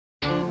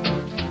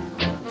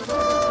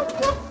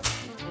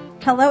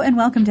Hello and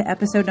welcome to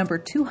episode number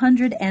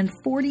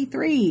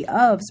 243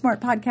 of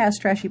Smart Podcast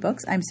Trashy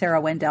Books. I'm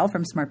Sarah Wendell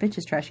from Smart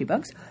Bitches Trashy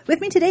Books.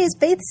 With me today is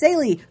Faith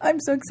Salie. I'm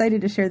so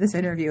excited to share this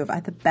interview. I've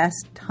had the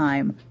best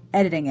time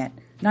editing it,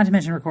 not to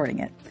mention recording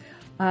it.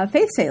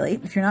 Faith Salie,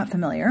 if you're not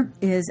familiar,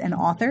 is an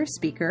author,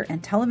 speaker,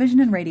 and television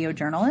and radio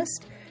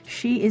journalist.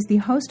 She is the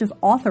host of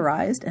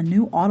Authorized, a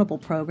new Audible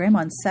program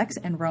on sex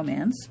and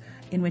romance,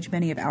 in which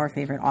many of our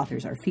favorite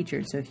authors are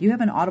featured. So if you have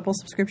an Audible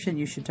subscription,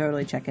 you should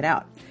totally check it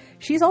out.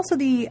 She's also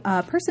the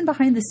person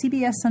behind the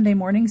CBS Sunday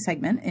Morning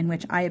segment in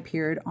which I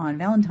appeared on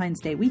Valentine's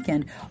Day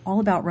weekend, all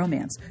about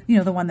romance. You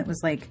know, the one that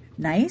was like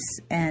nice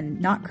and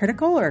not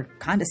critical or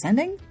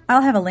condescending?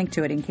 I'll have a link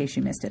to it in case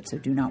you missed it, so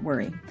do not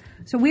worry.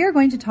 So we are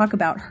going to talk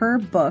about her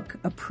book,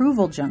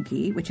 Approval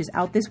Junkie, which is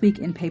out this week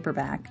in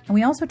paperback. And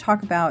we also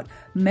talk about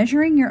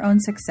measuring your own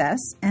success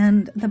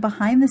and the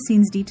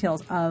behind-the-scenes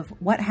details of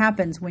what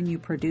happens when you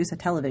produce a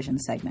television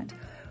segment.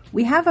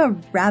 We have a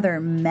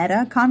rather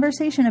meta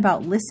conversation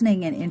about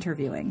listening and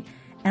interviewing.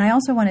 And I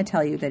also want to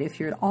tell you that if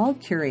you're at all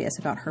curious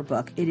about her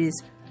book, it is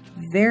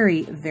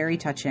very, very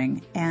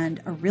touching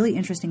and a really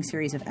interesting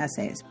series of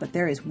essays. But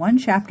there is one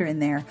chapter in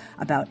there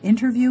about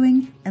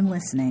interviewing and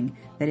listening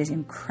that is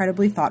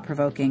incredibly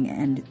thought-provoking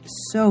and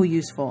so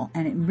useful.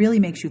 And it really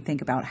makes you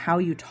think about how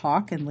you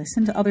talk and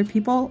listen to other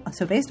people.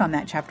 So based on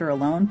that chapter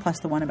alone, plus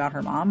the one about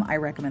her mom, I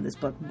recommend this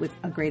book with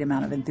a great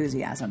amount of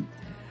enthusiasm.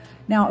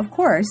 Now, of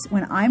course,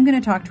 when I'm going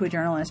to talk to a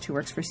journalist who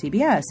works for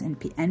CBS and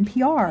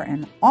NPR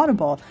and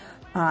Audible,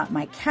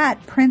 my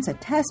cat prints a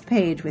test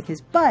page with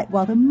his butt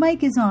while the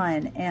mic is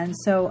on. And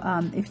so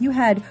if you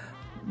had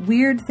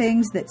weird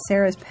things that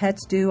Sarah's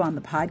pets do on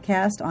the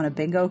podcast on a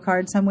bingo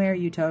card somewhere,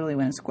 you totally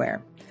win a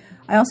square.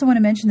 I also want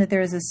to mention that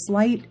there is a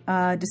slight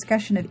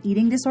discussion of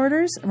eating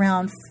disorders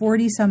around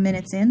 40-some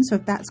minutes in. So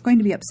if that's going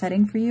to be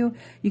upsetting for you,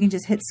 you can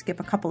just hit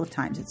skip a couple of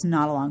times. It's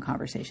not a long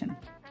conversation.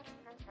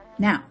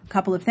 Now, a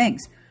couple of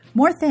things.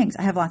 More things.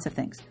 I have lots of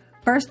things.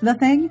 First, the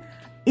thing.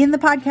 In the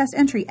podcast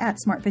entry at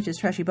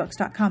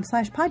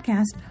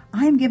smartbitchestrashyBooks.com/podcast,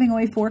 I am giving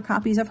away 4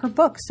 copies of her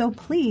book. So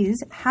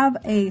please have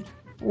a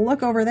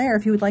look over there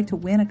if you would like to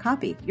win a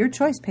copy. Your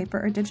choice,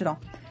 paper or digital.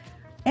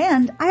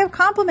 And I have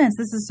compliments.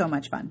 This is so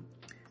much fun.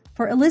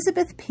 For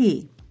Elizabeth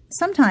P.,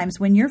 sometimes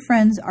when your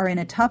friends are in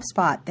a tough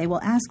spot, they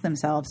will ask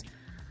themselves,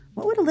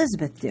 what would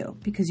Elizabeth do?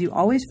 Because you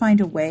always find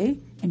a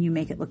way and you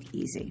make it look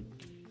easy.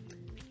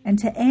 And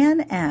to Ann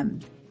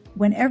M.,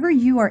 whenever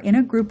you are in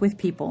a group with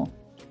people,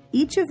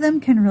 each of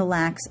them can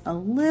relax a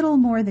little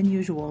more than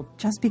usual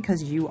just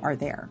because you are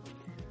there.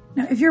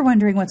 Now, if you're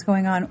wondering what's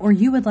going on, or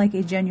you would like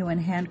a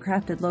genuine,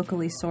 handcrafted,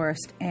 locally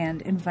sourced,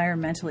 and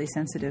environmentally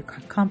sensitive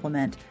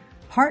compliment,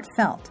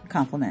 heartfelt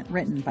compliment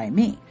written by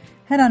me,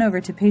 head on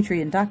over to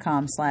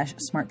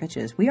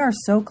patreon.com/smartbitches. We are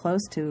so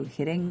close to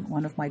hitting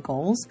one of my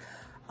goals.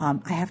 I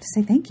have to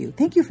say thank you.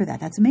 Thank you for that.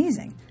 That's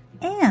amazing.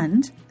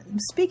 And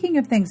speaking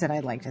of things that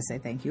I'd like to say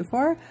thank you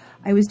for,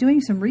 I was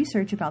doing some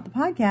research about the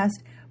podcast.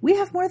 We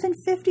have more than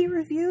 50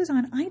 reviews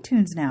on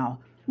iTunes now.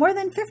 More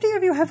than 50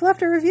 of you have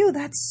left a review.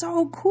 That's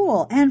so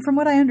cool. And from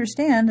what I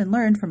understand and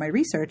learned from my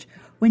research,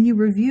 when you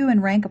review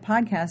and rank a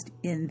podcast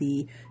in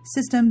the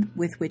system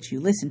with which you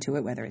listen to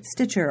it, whether it's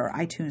Stitcher or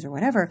iTunes or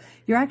whatever,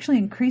 you're actually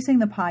increasing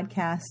the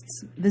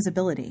podcast's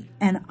visibility.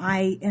 And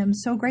I am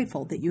so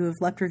grateful that you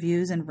have left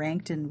reviews and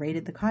ranked and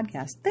rated the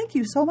podcast. Thank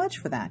you so much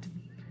for that.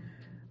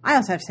 I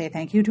also have to say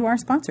thank you to our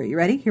sponsor. You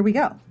ready? Here we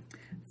go.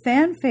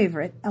 Fan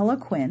favorite Ella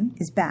Quinn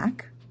is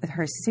back with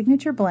her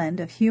signature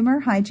blend of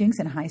humor, hijinks,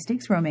 and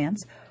high-stakes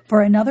romance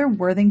for another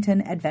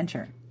Worthington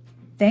adventure.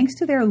 Thanks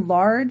to their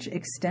large,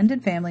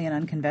 extended family and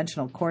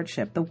unconventional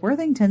courtship, the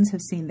Worthingtons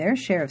have seen their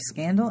share of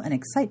scandal and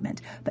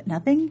excitement, but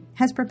nothing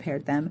has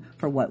prepared them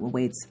for what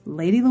awaits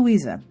Lady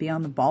Louisa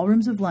beyond the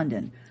ballrooms of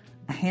London.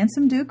 A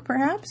handsome duke,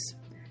 perhaps?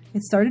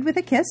 It Started with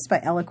a Kiss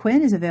by Ella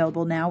Quinn is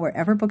available now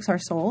wherever books are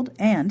sold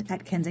and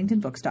at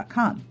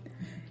kensingtonbooks.com.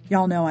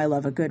 Y'all know I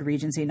love a good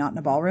Regency not in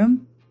a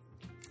ballroom.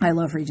 I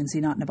love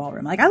Regency not in a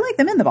ballroom. I like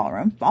them in the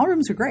ballroom.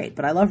 Ballrooms are great,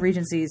 but I love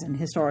Regencies and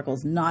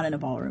historicals not in a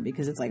ballroom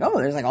because it's like, oh,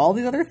 there's like all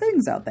these other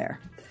things out there.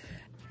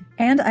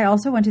 And I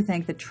also want to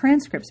thank the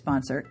transcript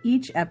sponsor.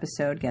 Each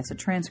episode gets a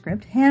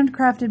transcript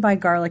handcrafted by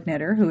Garlic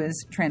Knitter, who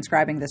is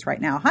transcribing this right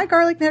now. Hi,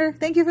 Garlic Knitter.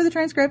 Thank you for the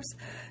transcripts.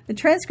 The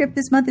transcript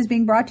this month is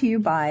being brought to you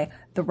by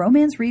The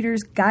Romance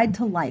Reader's Guide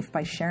to Life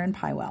by Sharon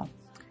Pywell.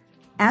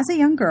 As a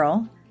young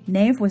girl,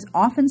 Nave was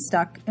often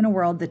stuck in a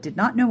world that did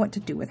not know what to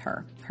do with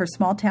her. Her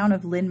small town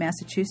of Lynn,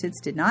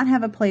 Massachusetts did not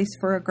have a place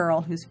for a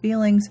girl whose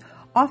feelings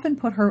often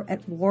put her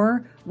at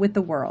war with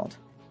the world.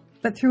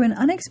 But through an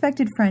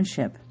unexpected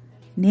friendship,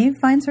 Nave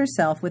finds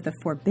herself with a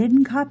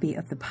forbidden copy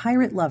of The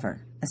Pirate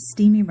Lover, a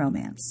steamy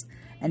romance.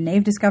 And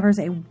Nave discovers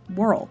a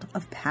world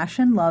of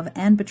passion, love,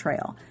 and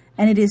betrayal.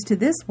 And it is to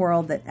this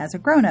world that, as a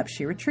grown-up,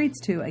 she retreats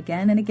to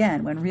again and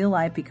again when real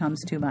life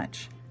becomes too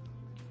much.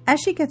 As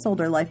she gets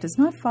older, life does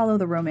not follow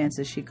the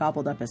romances she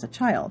gobbled up as a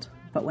child.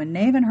 But when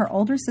Nave and her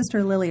older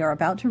sister Lily are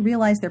about to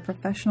realize their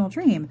professional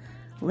dream,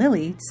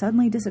 Lily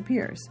suddenly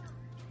disappears.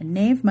 And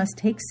Nave must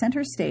take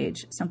center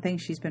stage, something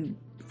she's been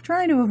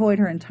trying to avoid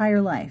her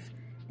entire life,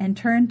 and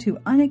turn to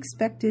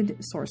unexpected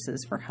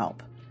sources for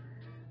help.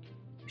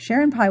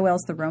 Sharon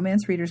Pywell's The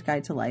Romance Reader's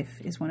Guide to Life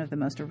is one of the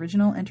most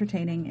original,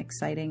 entertaining,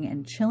 exciting,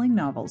 and chilling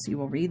novels you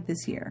will read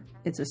this year.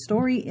 It's a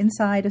story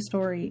inside a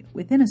story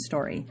within a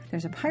story.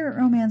 There's a pirate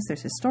romance,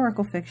 there's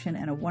historical fiction,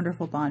 and a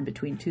wonderful bond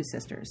between two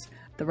sisters.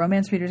 The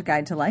Romance Reader's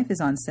Guide to Life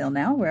is on sale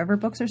now wherever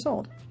books are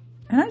sold.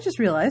 And I just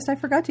realized I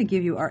forgot to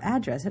give you our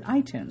address at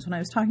iTunes when I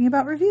was talking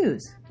about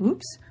reviews.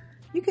 Oops.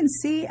 You can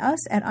see us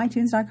at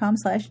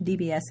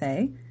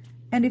itunes.com/DBSA.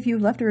 And if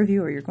you've left a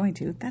review or you're going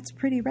to, that's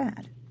pretty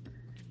rad.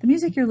 The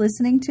music you're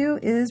listening to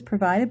is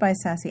provided by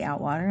Sassy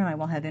Outwater, and I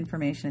will have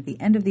information at the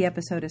end of the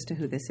episode as to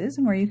who this is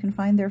and where you can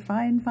find their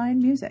fine,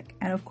 fine music.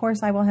 And of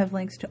course, I will have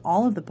links to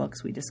all of the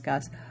books we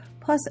discuss,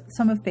 plus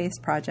some of Faith's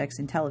projects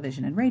in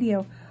television and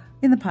radio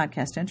in the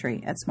podcast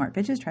entry at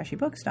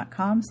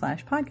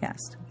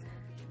smartbitchestrashybooks.com/podcast.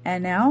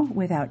 And now,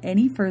 without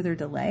any further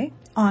delay,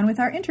 on with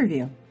our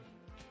interview.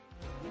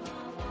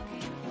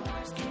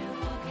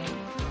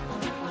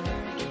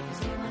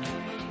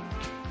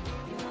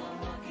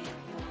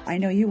 I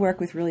know you work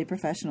with really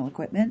professional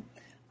equipment.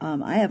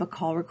 I have a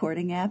call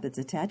recording app that's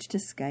attached to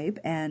Skype,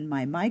 and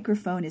my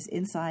microphone is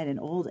inside an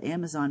old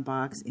Amazon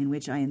box in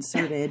which I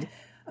inserted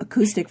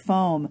acoustic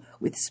foam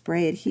with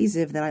spray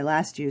adhesive that I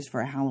last used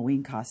for a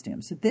Halloween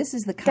costume. So this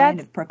is the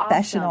kind of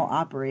professional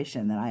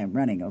operation that I am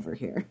running over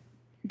here.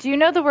 Do you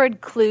know the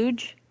word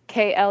kludge?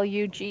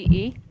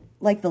 Kluge?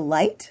 Like the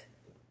light?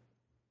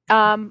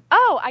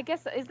 I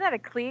guess, isn't that a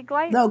Klieg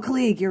light? No,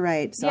 Klieg, you're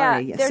right.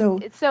 Sorry. Yeah,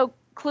 so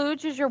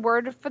kludge is your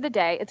word for the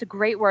day. It's a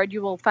great word.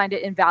 You will find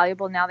it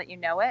invaluable now that you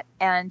know it.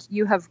 And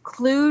you have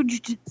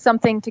kludged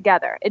something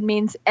together. It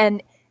means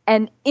an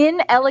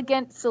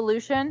inelegant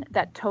solution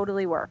that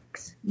totally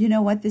works. You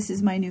know what? This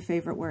is my new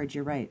favorite word.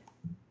 You're right.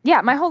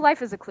 Yeah, my whole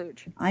life is a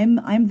kludge.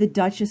 I'm the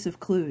Duchess of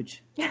Kludge.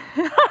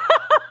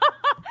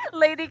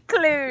 Lady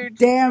Kludge.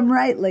 Damn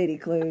right, Lady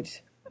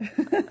Kludge.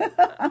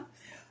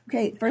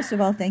 Okay, first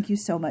of all, thank you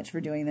so much for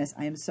doing this.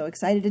 I am so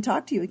excited to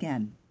talk to you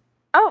again.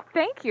 Oh,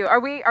 thank you. Are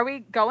we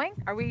going?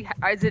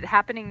 Is it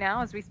happening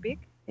now as we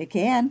speak? It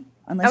can,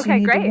 unless you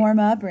need to warm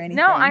up or anything.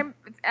 No,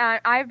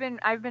 I've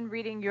been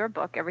reading your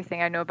book,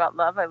 Everything I Know About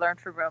Love. I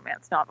learned from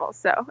romance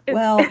novels.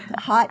 Well,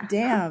 hot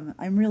damn.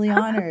 I'm really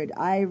honored.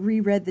 I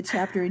reread the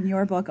chapter in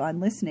your book on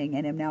listening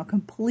and am now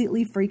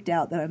completely freaked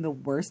out that I'm the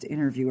worst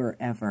interviewer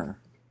ever.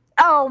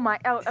 Oh,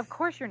 of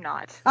course you're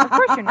not. Of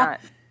course you're not.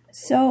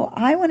 So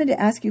I wanted to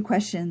ask you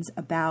questions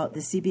about the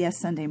CBS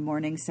Sunday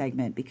Morning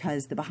segment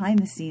because the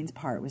behind-the-scenes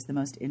part was the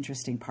most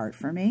interesting part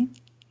for me.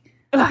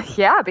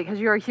 Yeah,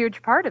 because you're a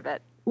huge part of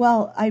it.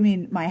 Well, I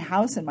mean, my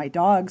house and my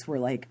dogs were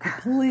like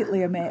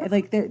completely amazed.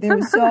 Like there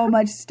was so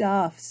much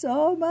stuff.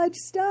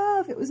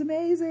 It was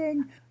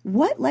amazing.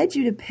 What led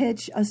you to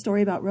pitch a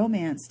story about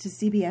romance to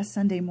CBS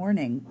Sunday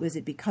Morning? Was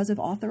it because of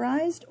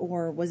Authorized,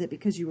 or was it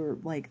because you were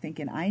like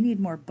thinking, I need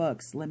more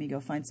books. Let me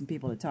go find some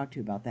people to talk to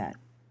about that?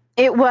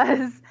 It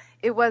was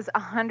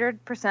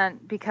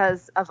 100%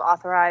 because of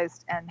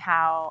Authorized and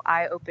how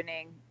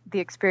eye-opening the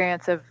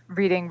experience of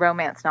reading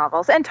romance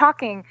novels and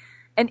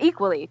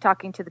equally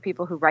talking to the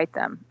people who write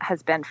them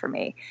has been for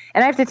me.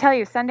 And I have to tell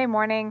you, Sunday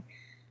Morning,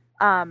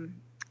 sometimes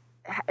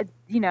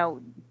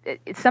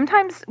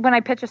when I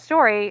pitch a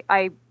story,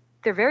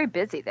 they're very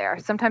busy there.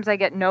 Sometimes I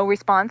get no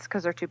response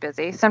because they're too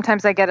busy.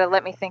 Sometimes I get a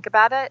let me think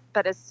about it.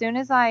 But as soon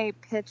as I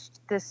pitched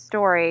this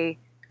story,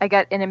 I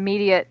got an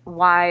immediate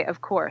why, of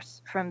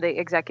course, from the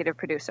executive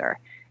producer.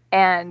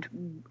 And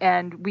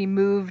we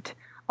moved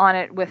on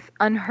it with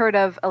unheard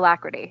of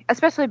alacrity,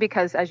 especially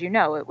because, as you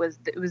know, it was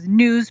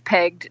news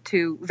pegged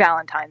to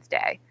Valentine's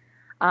Day,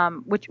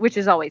 which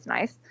is always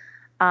nice.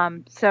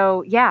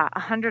 So yeah,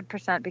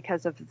 100%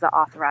 because of the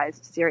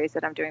Authorized series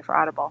that I'm doing for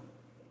Audible.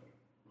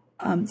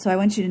 So I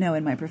want you to know,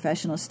 in my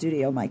professional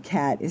studio, my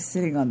cat is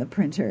sitting on the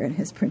printer and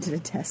has printed a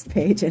test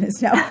page and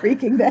is now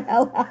freaking the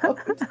hell out.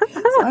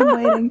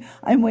 So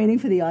I'm waiting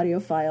for the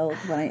audio file.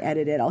 When I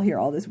edit it, I'll hear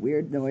all this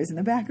weird noise in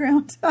the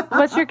background.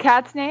 What's your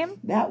cat's name?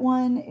 That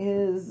one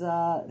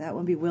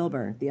be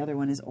Wilbur. The other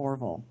one is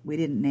Orville. We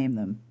didn't name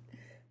them.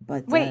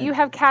 But wait, you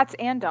have cats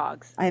and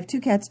dogs? I have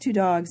 2 cats, 2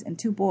 dogs, and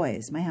 2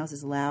 boys. My house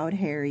is loud,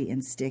 hairy,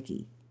 and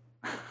sticky.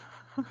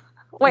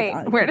 Wait,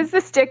 where does the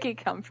sticky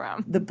come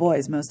from? The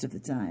boys most of the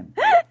time.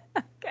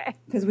 Okay.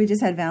 Because we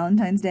just had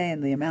Valentine's Day,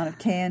 and the amount of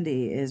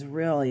candy is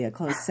really a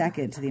close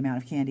second to the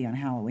amount of candy on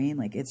Halloween.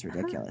 Like, it's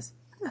ridiculous.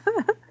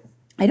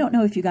 I don't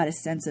know if you got a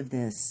sense of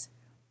this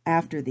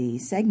after the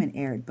segment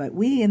aired, but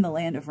we in the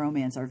land of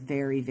romance are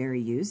very,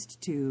 very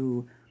used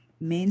to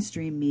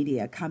mainstream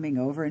media coming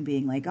over and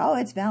being like, oh,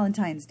 it's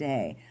Valentine's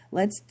Day.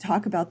 Let's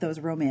talk about those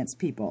romance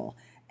people.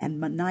 And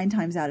 9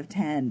 times out of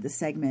 10, the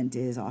segment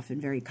is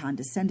often very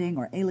condescending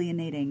or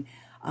alienating.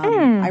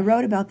 I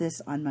wrote about this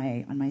on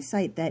my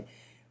site that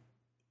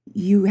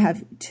you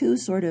have 2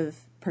 sort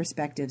of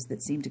perspectives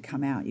that seem to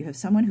come out. You have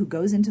someone who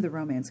goes into the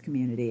romance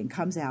community and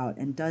comes out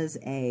and does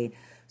a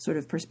sort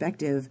of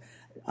perspective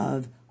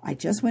of I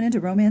just went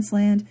into romance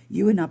land.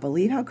 You would not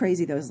believe how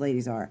crazy those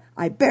ladies are.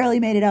 I barely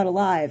made it out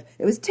alive.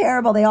 It was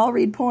terrible. They all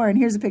read porn.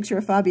 Here's a picture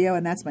of Fabio,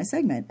 and that's my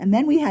segment. And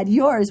then we had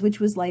yours, which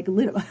was like,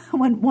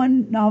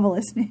 one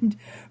novelist named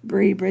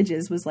Bree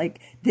Bridges was like,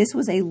 this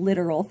was a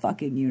literal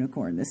fucking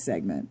unicorn, this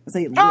segment. It was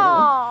a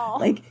literal,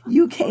 like,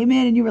 you came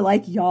in and you were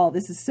like, y'all,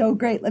 this is so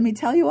great. Let me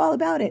tell you all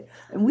about it.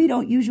 And we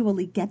don't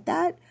usually get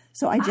that.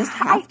 So I just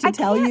have to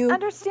tell you, I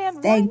understand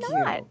why thank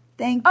not. you.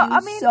 Thank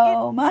you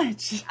so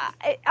much.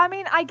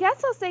 I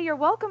guess I'll say you're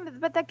welcome,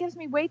 but that gives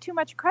me way too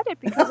much credit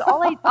because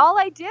all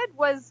I did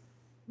was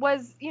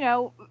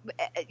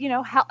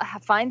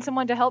find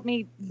someone to help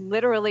me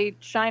literally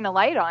shine a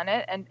light on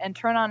it and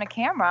turn on a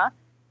camera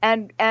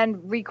and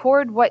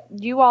record what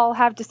you all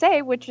have to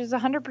say, which is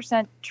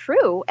 100%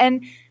 true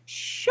and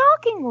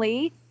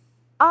shockingly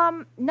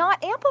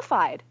not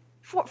amplified.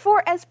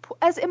 For as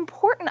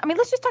important, I mean,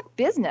 let's just talk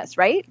business,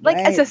 right? Like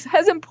right.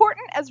 as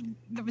important as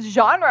the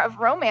genre of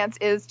romance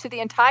is to the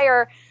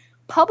entire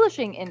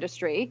publishing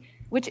industry,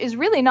 which is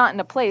really not in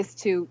a place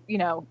to,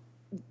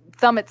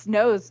 thumb its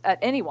nose at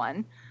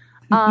anyone.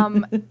 I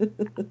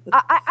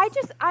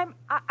guess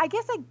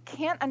I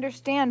can't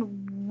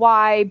understand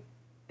why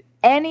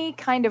any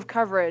kind of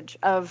coverage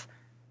of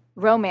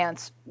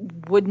romance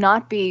would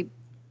not be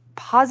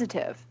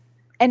positive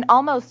and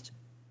almost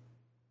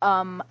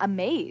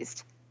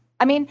amazed.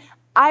 I mean,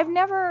 I've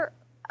never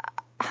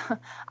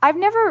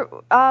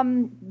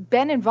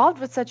been involved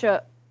with such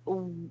a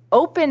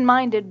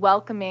open-minded,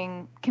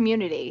 welcoming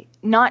community,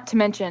 not to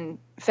mention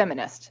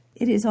feminist.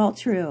 It is all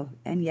true.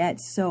 And yet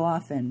so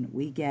often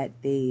we get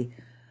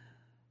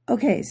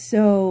okay,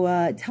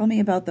 so tell me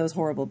about those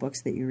horrible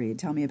books that you read.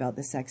 Tell me about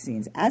the sex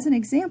scenes. As an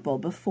example,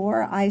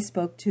 before I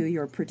spoke to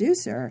your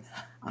producer,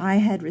 I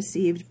had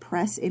received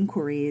press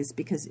inquiries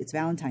because it's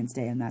Valentine's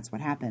Day and that's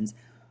what happens.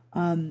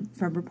 From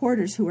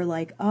reporters who were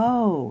like,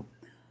 oh,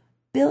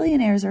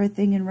 billionaires are a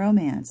thing in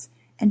romance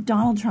and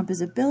Donald Trump is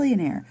a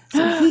billionaire.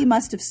 So he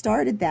must have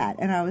started that.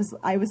 And I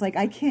was like,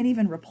 I can't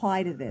even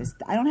reply to this.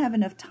 I don't have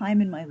enough time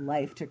in my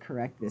life to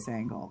correct this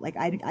angle. Like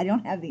I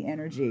don't have the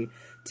energy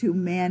to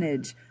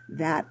manage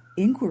that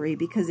inquiry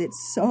because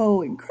it's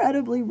so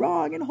incredibly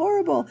wrong and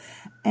horrible.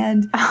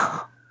 And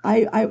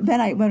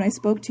when I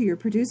spoke to your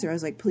producer, I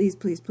was like, please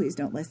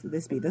don't let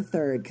this be the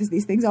third because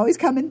these things always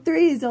come in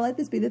threes. Don't let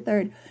this be the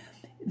third.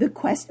 So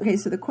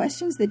the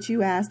questions that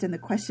you asked and the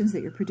questions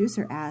that your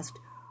producer asked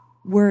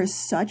were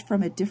such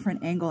from a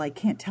different angle. I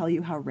can't tell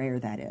you how rare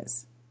that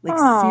is. Like,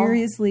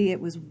 seriously, it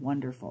was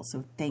wonderful.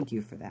 So thank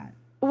you for that.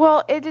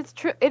 Well, it is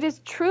true. It is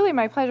truly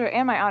my pleasure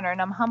and my honor,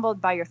 and I'm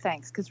humbled by your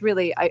thanks because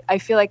really, I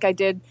feel like I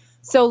did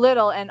so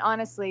little. And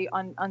honestly,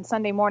 on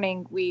Sunday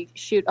morning, we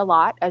shoot a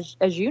lot, as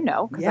you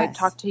know, because I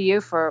talked to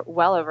you for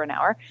well over an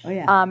hour. Oh,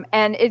 yeah.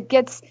 And it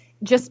gets,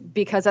 just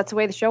because that's the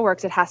way the show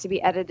works, it has to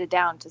be edited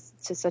down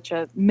to such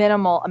a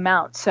minimal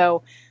amount.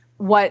 So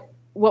what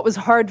was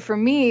hard for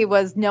me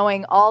was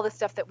knowing all the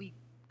stuff that we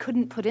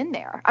couldn't put in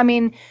there. I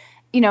mean,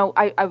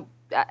 I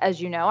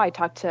as you know, I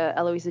talked to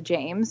Eloisa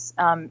James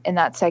in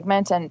that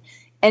segment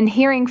and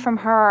hearing from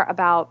her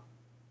about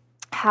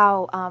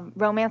how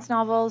romance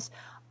novels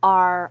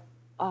are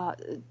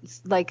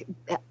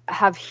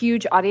have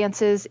huge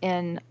audiences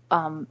in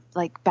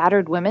like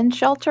battered women's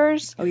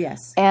shelters. Oh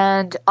yes.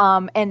 And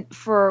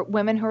for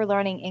women who are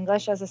learning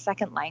English as a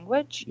second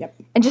language. Yep.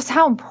 And just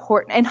how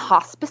important, and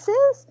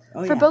hospices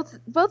for yeah.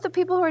 both the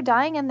people who are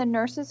dying and the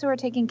nurses who are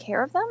taking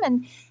care of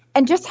them,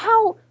 and just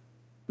how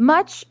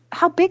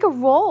big a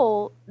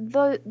role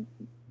the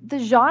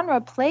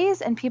genre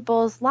plays in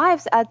people's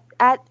lives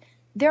at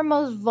their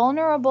most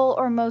vulnerable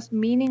or most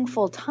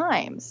meaningful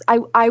times.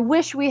 I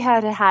wish we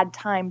had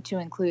time to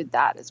include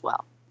that as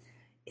well.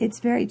 It's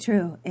very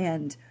true.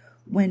 And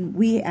when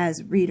we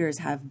as readers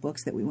have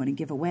books that we want to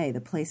give away,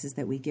 the places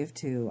that we give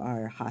to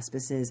are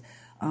hospices,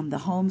 the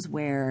homes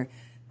where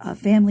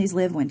families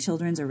live when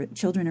children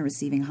are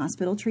receiving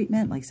hospital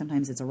treatment. Like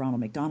sometimes it's a Ronald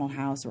McDonald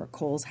House or a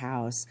Coles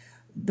House.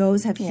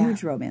 Those have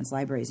huge romance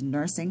libraries.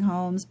 Nursing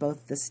homes,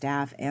 both the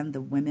staff and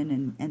the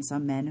women and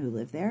some men who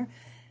live there.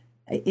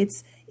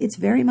 It's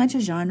very much a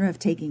genre of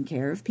taking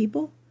care of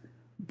people,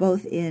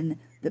 both in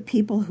the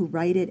people who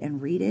write it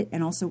and read it,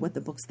 and also what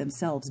the books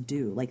themselves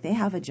do. Like they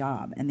have a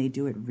job and they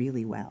do it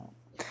really well.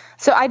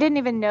 So I didn't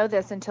even know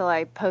this until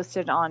I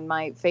posted on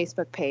my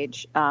Facebook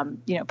page,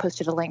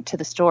 posted a link to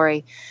the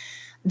story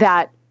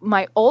that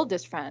my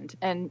oldest friend,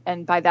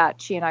 and by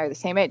that she and I are the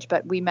same age,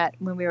 but we met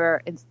when we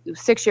were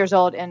 6 years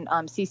old in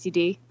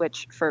CCD,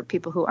 which for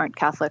people who aren't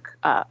Catholic,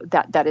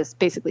 that is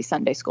basically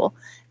Sunday school.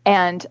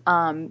 And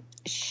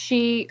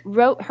she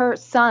wrote her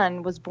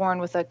son was born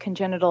with a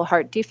congenital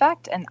heart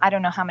defect, and I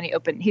don't know how many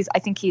I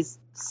think he's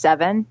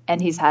 7,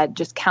 and he's had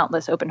just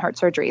countless open heart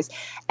surgeries.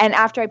 And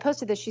after I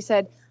posted this, she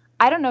said,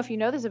 I don't know if you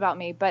know this about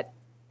me, but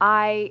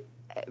I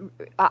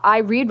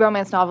read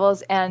romance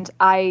novels, and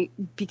I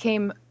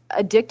became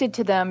addicted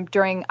to them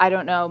during, I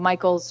don't know,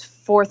 Michael's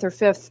 4th or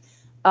 5th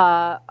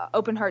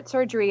open heart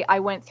surgery. I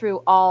went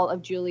through all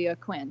of Julia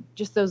Quinn,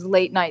 just those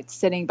late nights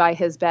sitting by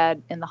his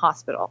bed in the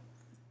hospital.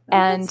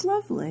 And that's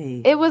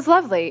lovely. It was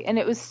lovely. And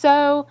it was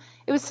so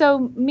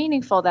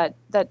meaningful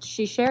that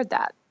she shared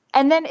that.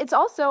 And then it's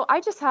also,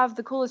 I just have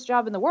the coolest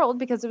job in the world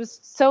because it was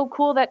so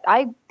cool that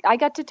I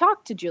got to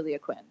talk to Julia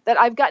Quinn, that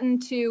I've gotten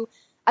to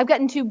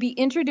be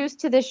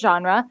introduced to this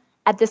genre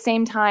at the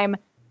same time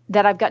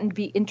that I've gotten to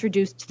be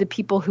introduced to the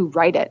people who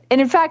write it. And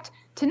in fact,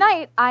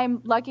 tonight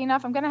I'm lucky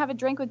enough, I'm going to have a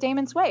drink with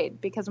Damon Suede,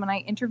 because when I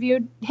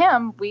interviewed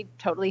him, we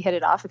totally hit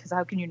it off, because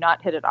how can you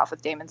not hit it off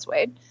with Damon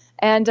Suede?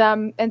 And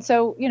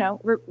so, you know,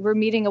 we're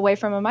meeting away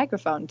from a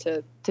microphone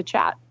to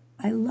chat.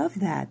 I love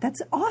that.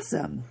 That's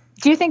awesome.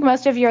 Do you think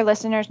most of your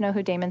listeners know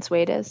who Damon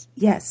Suede is?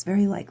 Yes,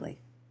 very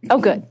likely. Oh,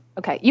 good.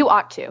 Okay. You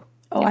ought to.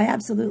 Oh, yeah. I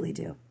absolutely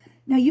do.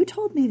 Now, you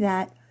told me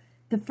that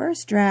the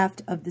first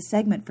draft of the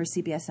segment for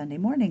CBS Sunday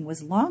Morning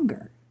was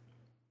longer.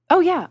 Oh,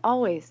 yeah,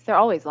 always. They're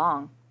always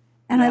long.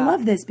 And I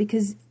love this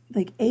because,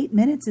 like, 8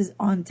 minutes is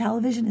on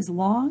television is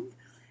long.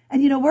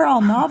 And, you know, we're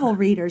all novel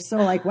readers. So,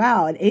 like,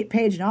 wow, an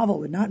 8-page novel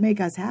would not make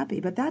us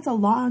happy. But that's a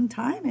long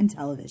time in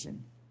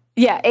television.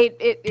 Yeah,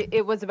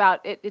 it was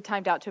about, it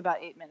timed out to about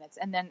 8 minutes.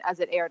 And then as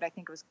it aired, I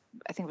think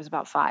it was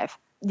about 5.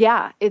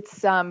 Yeah,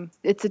 it's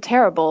a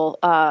terrible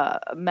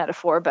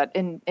metaphor, but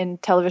in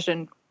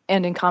television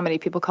and in comedy,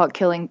 people call it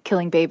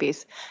killing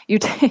babies. You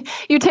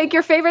take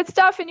your favorite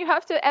stuff and you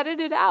have to edit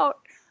it out.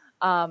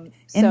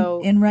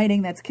 In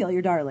writing, that's kill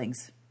your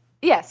darlings.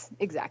 Yes,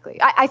 exactly.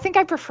 I think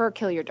I prefer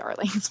kill your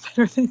darlings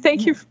better than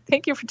thank you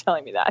for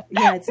telling me that.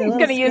 Yeah, it's a little I'm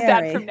going to use that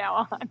scary. from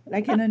now on.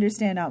 I can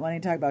understand not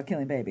wanting to talk about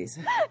killing babies.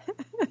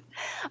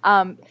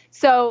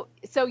 So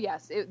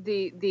yes,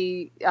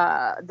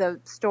 the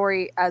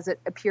story as it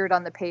appeared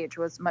on the page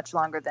was much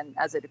longer than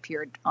as it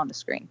appeared on the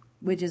screen.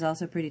 Which is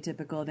also pretty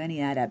typical of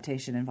any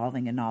adaptation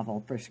involving a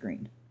novel for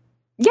screen.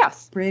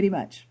 Yes. Pretty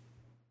much.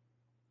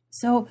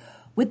 So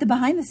with the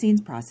behind-the-scenes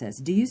process,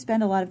 do you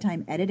spend a lot of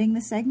time editing the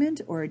segment,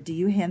 or do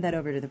you hand that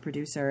over to the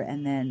producer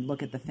and then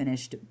look at the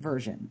finished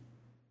version?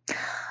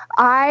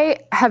 I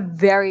have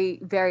very,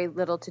 very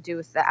little to do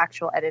with the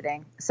actual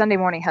editing. Sunday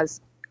Morning has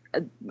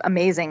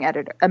amazing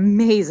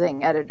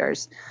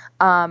editors.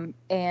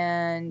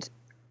 And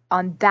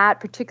on that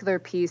particular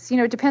piece, you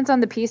know, it depends on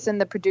the piece and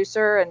the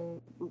producer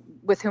and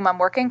with whom I'm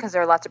working, because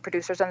there are lots of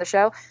producers on the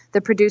show. The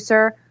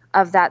producer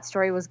of that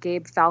story was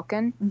Gabe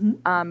Falcon,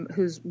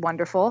 who's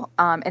wonderful,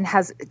 and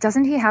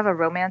doesn't he have a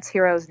romance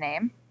hero's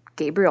name?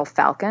 Gabriel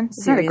Falcon.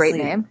 Isn't that a great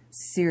name?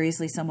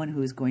 Seriously, someone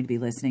who's going to be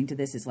listening to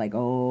this is like,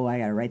 oh, I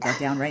got to write that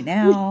down right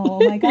now.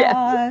 Oh my gosh.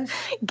 Yes.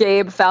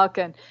 Gabe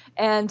Falcon.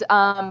 And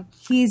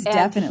he's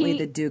definitely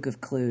the Duke of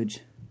Kluge.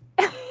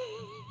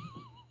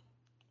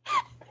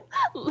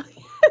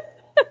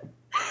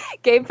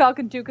 Gabe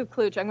Falcon, Duke of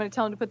Kluge. I'm going to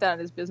tell him to put that on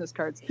his business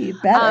cards. He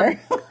better.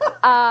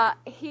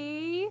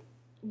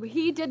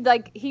 He did,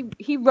 like,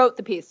 he wrote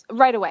the piece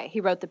right away.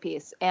 He wrote the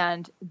piece,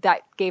 and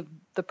that gave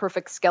the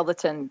perfect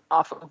skeleton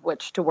off of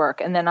which to work.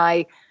 And then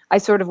I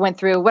sort of went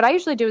through, what I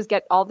usually do is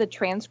get all the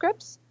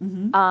transcripts,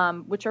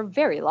 which are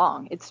very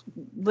long. It's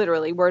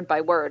literally word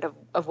by word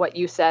of what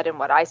you said and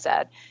what I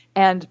said.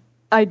 And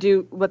I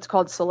do what's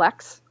called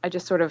selects. I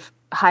just sort of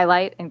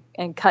highlight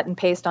and cut and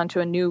paste onto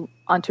a new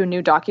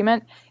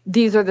document.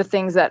 These are the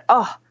things that,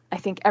 I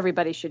think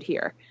everybody should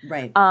hear.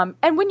 Right.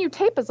 And when you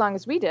tape as long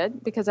as we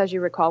did, because as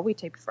you recall, we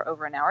taped for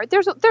over an hour,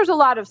 there's a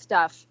lot of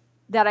stuff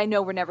that I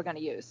know we're never going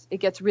to use. It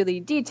gets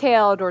really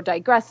detailed or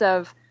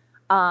digressive,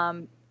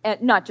 and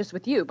not just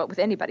with you, but with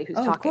anybody who's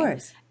talking. Of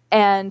course.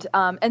 And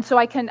so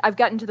I've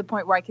gotten to the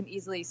point where I can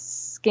easily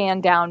scan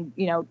down,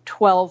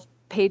 12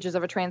 pages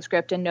of a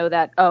transcript and know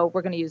that,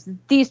 we're going to use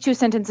these 2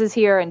 sentences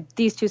here and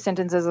these 2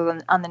 sentences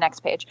on the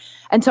next page.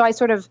 And so I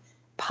sort of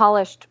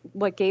polished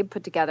what Gabe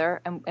put together,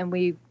 and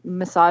we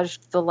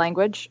massaged the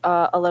language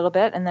a little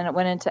bit, and then it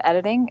went into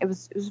editing. It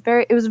was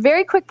a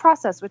very quick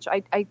process, which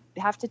I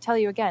have to tell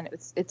you again,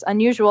 it's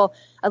unusual,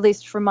 at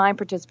least for my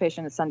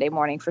participation at Sunday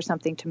Morning, for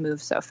something to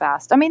move so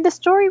fast. I mean, the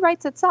story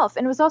writes itself,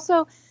 and it was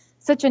also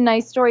such a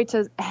nice story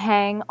to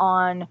hang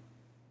on,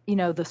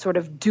 the sort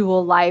of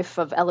dual life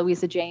of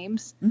Eloisa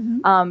James,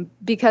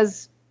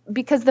 because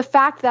the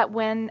fact that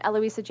when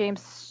Eloisa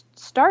James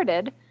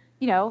started,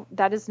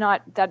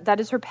 that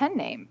is her pen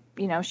name.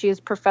 She is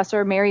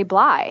Professor Mary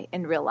Bly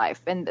in real life.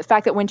 And the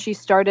fact that when she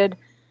started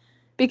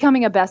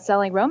becoming a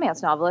best-selling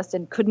romance novelist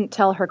and couldn't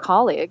tell her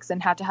colleagues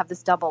and had to have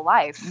this double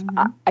life,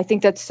 I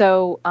think that's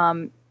so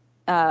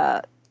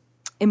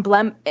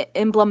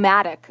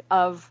emblematic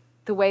of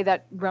the way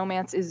that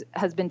romance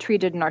has been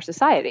treated in our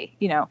society.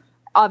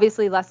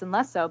 Obviously less and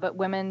less so, but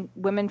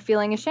women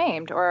feeling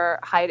ashamed or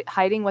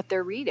hiding what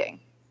they're reading.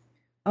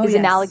 Is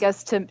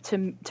analogous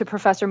to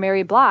Professor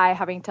Mary Bly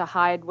having to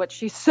hide what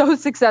she's so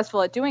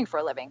successful at doing for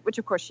a living, which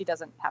of course she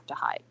doesn't have to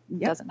hide,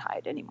 doesn't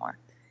hide anymore.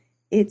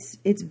 It's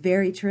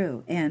very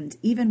true. And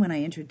even when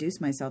I introduce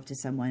myself to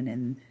someone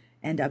and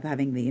end up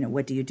having the,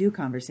 what do you do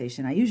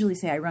conversation, I usually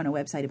say I run a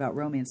website about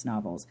romance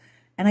novels.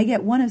 And I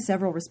get one of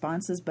several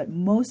responses, but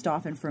most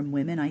often from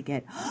women I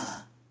get,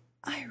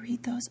 I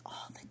read those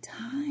all the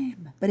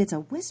time. But it's a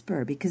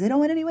whisper because I don't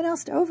want anyone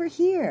else to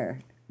overhear.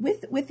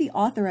 With the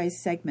Authorized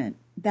segment,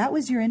 that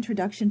was your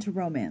introduction to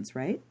romance,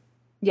 right?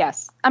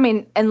 Yes. I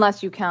mean,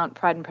 unless you count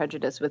Pride and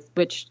Prejudice, with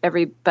which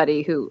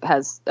everybody who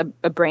has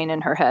a brain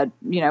in her head,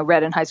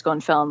 read in high school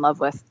and fell in love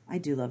with. I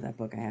do love that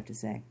book, I have to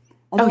say.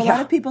 Although a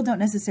lot of people don't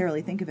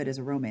necessarily think of it as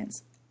a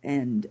romance.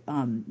 And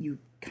you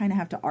kind of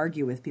have to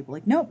argue with people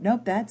like, nope,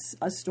 that's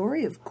a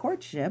story of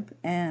courtship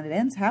and it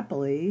ends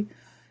happily.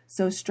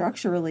 So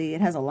structurally,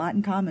 it has a lot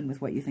in common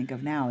with what you think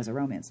of now as a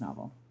romance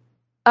novel.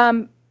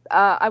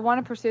 I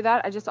want to pursue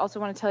that. I just also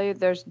want to tell you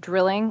there's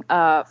drilling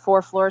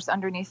 4 floors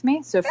underneath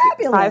me. So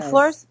Fabulous. 5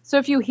 floors. So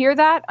if you hear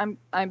that,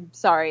 I'm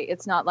sorry.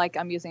 It's not like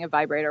I'm using a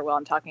vibrator while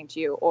I'm talking to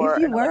you or if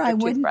you an were, I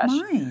wouldn't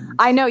toothbrush. mind.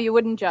 I know you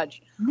wouldn't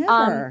judge.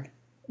 Never.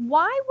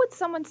 Why would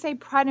someone say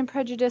Pride and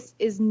Prejudice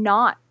is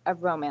not a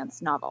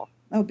romance novel?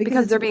 Oh,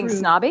 because they're being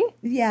snobby?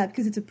 Yeah,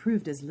 because it's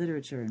approved as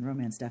literature and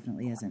romance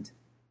definitely isn't.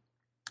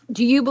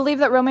 Do you believe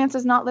that romance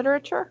is not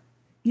literature?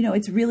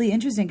 It's really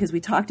interesting because we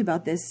talked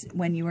about this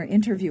when you were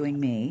interviewing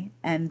me,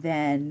 and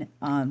then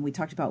we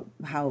talked about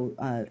how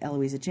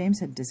Eloisa James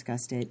had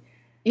discussed it.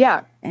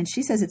 Yeah. And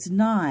she says it's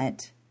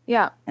not.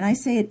 Yeah. And I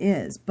say it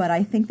is, but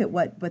I think that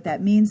what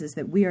that means is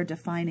that we are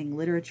defining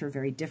literature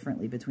very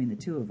differently between the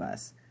two of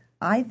us.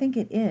 I think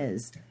it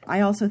is.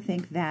 I also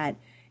think that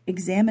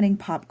examining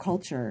pop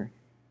culture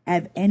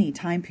at any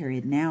time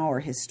period now or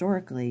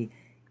historically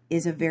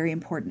is a very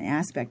important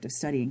aspect of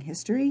studying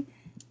history.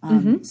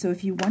 So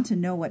if you want to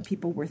know what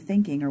people were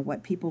thinking or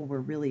what people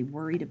were really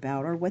worried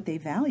about or what they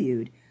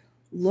valued,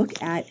 look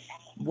at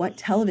what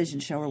television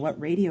show or what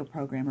radio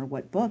program or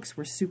what books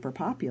were super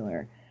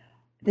popular.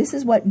 This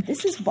is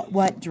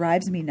what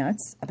drives me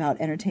nuts about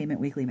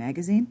Entertainment Weekly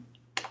magazine.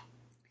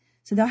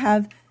 So they'll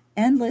have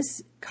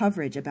endless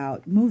coverage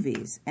about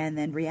movies and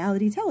then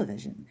reality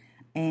television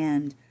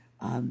and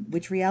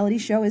which reality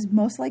show is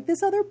most like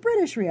this other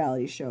British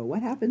reality show?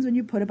 What happens when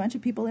you put a bunch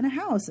of people in a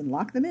house and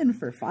lock them in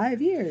for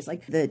 5 years?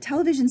 Like the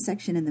television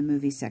section and the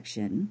movie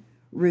section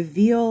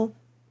reveal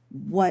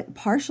what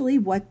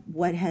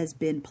has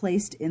been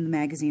placed in the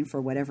magazine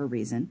for whatever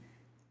reason,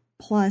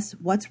 plus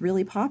what's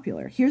really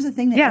popular. Here's the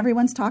thing that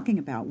everyone's talking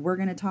about. We're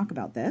going to talk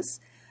about this.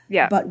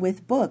 Yeah. But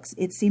with books,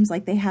 it seems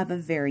like they have a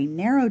very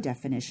narrow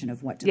definition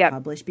of what to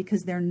publish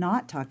because they're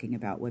not talking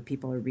about what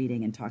people are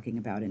reading and talking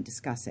about and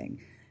discussing.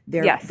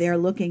 They're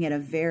looking at a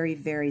very,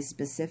 very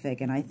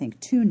specific and I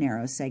think too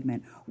narrow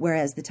segment,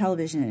 whereas the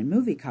television and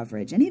movie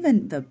coverage, and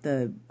even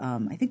the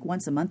I think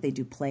once a month they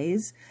do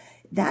plays,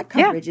 that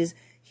coverage is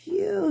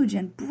huge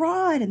and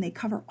broad, and they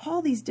cover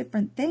all these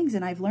different things.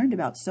 And I've learned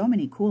about so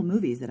many cool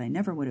movies that I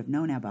never would have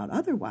known about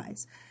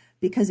otherwise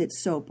because it's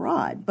so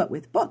broad. But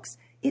with books,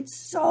 it's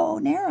so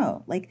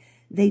narrow. Like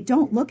they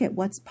don't look at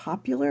what's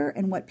popular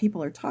and what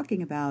people are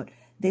talking about.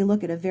 They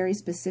look at a very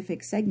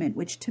specific segment,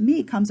 which to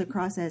me comes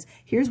across as,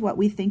 here's what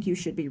we think you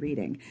should be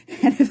reading.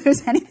 And if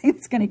there's anything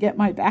that's going to get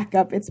my back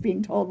up, it's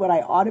being told what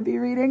I ought to be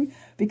reading,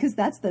 because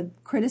that's the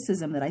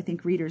criticism that I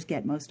think readers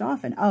get most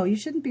often. Oh, you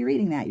shouldn't be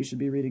reading that. You should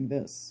be reading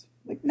this.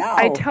 Like, no.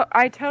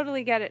 I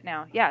totally get it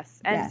now. Yes.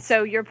 And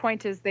so your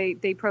point is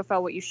they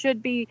profile what you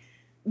should be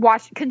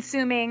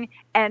consuming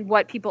and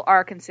what people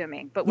are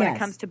consuming. But when it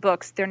comes to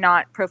books, they're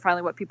not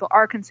profiling what people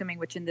are consuming,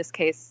 which in this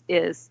case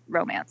is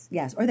romance.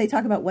 Yes. Or they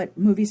talk about what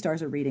movie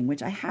stars are reading,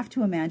 which I have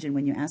to imagine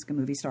when you ask a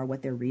movie star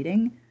what they're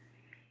reading,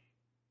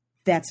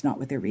 that's not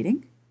what they're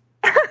reading.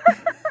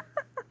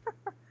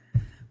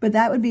 But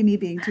that would be me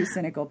being too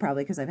cynical,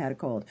 probably because I've had a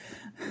cold.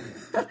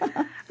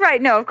 Right.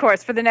 No, of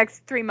course. For the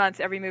next 3 months,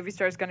 every movie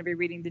star is going to be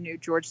reading the new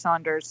George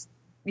Saunders,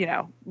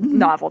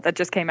 novel that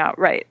just came out.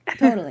 Right.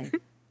 Totally.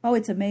 Oh,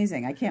 it's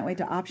amazing. I can't wait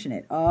to option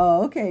it.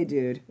 Oh, okay,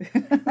 dude.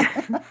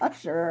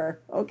 Sure.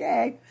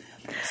 Okay.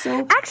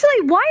 So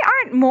actually, why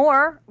aren't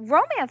more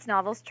romance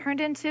novels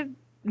turned into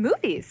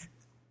movies?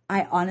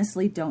 I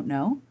honestly don't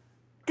know.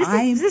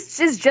 This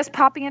is just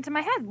popping into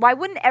my head. Why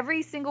wouldn't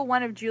every single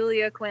one of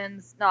Julia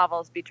Quinn's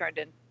novels be turned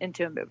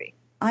into a movie?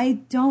 I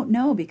don't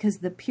know, because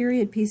the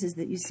period pieces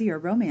that you see are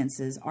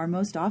romances are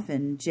most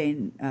often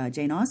Jane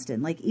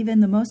Austen. Like even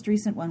the most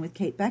recent one with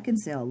Kate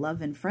Beckinsale,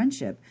 Love and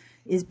Friendship,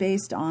 is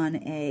based on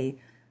a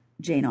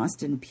Jane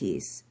Austen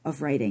piece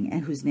of writing,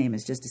 and whose name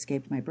has just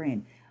escaped my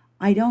brain.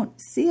 I don't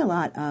see a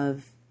lot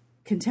of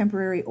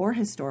contemporary or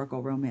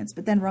historical romance,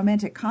 but then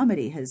romantic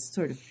comedy has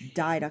sort of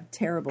died a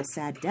terrible,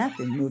 sad death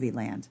in movie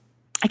land.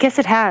 I guess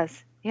it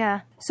has.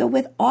 Yeah. So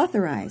with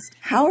Authorized,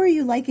 how are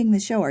you liking the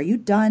show? Are you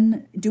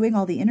done doing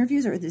all the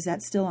interviews, or is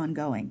that still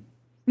ongoing?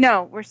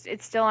 No,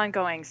 it's still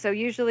ongoing. So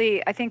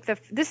usually, I think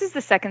this is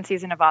the second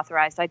season of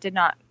Authorized. I did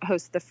not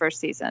host the first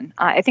season.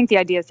 I think the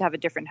idea is to have a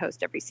different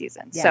host every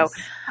season. Yes. So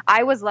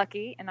I was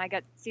lucky, and I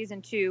got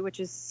season 2, which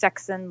is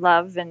sex and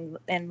love and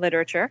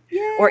literature.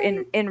 Yay. Or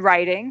in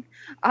writing.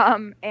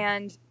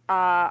 And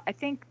I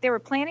think they were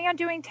planning on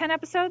doing 10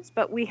 episodes,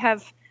 but we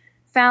have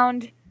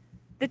found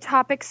the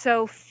topic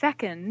so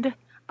fecund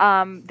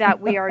that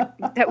we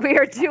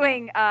are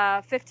doing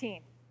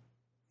 15.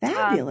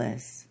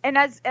 Fabulous. And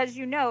as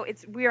you know,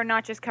 we are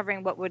not just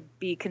covering what would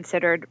be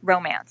considered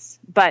romance,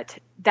 but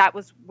that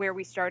was where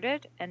we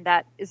started, and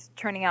that is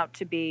turning out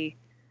to be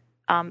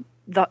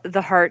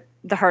the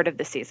heart of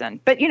the season.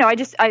 But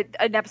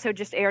an episode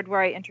just aired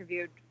where I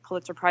interviewed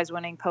Pulitzer Prize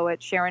winning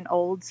poet Sharon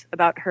Olds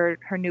about her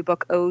new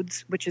book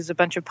Odes, which is a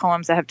bunch of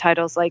poems that have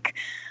titles like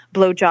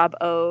Blowjob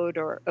Ode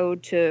or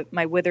Ode to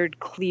My Withered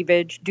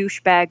Cleavage,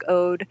 Douchebag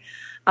Ode.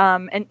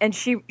 And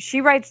she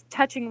writes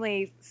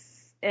touchingly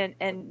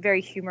and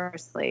very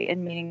humorously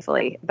and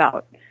meaningfully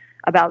about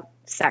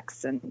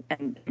sex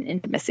and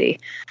intimacy.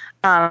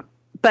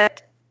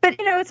 But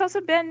it's also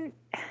been,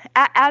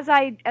 as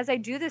I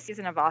do this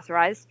season of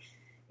Authorized,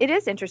 it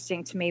is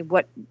interesting to me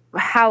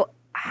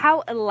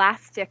how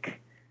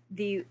elastic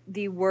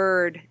the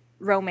word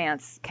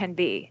romance can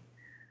be,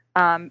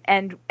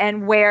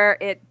 and where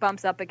it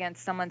bumps up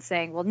against someone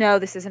saying, well, no,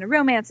 this isn't a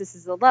romance, this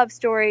is a love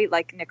story,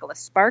 like Nicholas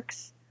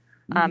Sparks,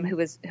 who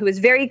is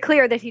very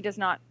clear that he does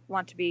not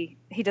want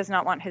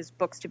his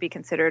books to be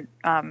considered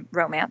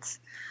romance.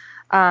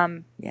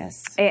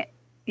 Yes.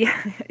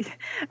 Yes.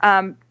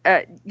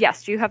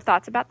 Do you have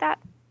thoughts about that?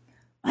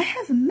 I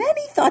have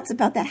many thoughts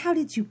about that. How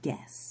did you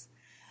guess?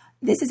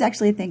 This is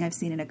actually a thing I've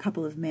seen in a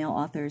couple of male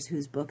authors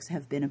whose books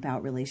have been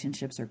about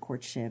relationships or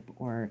courtship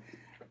or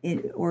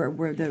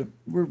were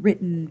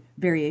written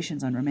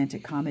variations on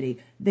romantic comedy.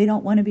 They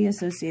don't want to be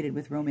associated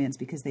with romance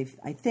because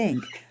I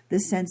think the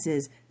sense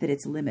is that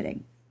it's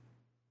limiting.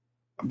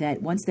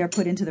 That once they're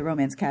put into the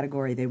romance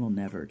category, they will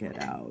never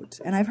get out.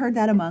 And I've heard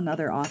that among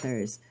other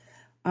authors.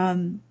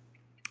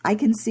 I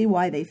can see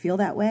why they feel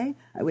that way.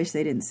 I wish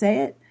they didn't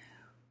say it,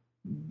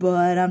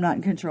 but I'm not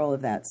in control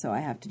of that. So I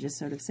have to just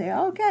sort of say,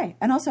 oh, okay.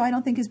 And also, I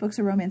don't think his books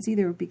are romance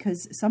either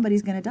because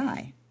somebody's going to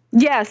die.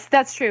 Yes,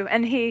 that's true.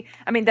 And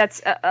that's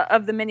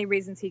of the many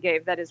reasons he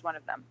gave, that is one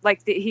of them.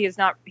 Like he is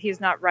not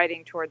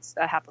writing towards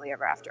a happily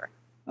ever after.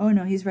 Oh,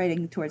 no, he's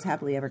writing towards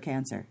happily ever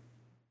cancer.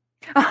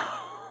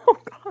 Oh,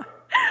 God.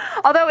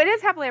 Although it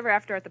is happily ever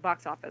after at the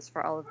box office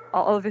for all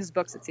of his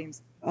books, it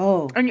seems.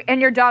 Oh.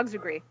 And your dogs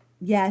agree.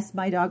 Yes,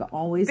 my dog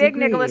always Big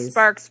agrees. Nicholas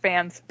Sparks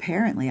fans.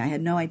 Apparently, I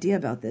had no idea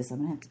about this. I'm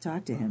going to have to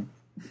talk to him.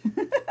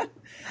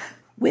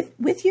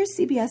 With your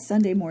CBS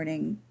Sunday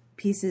Morning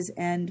pieces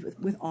and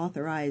with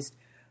Authorized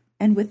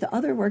and with the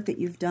other work that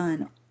you've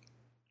done,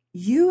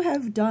 you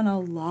have done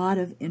a lot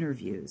of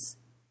interviews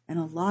and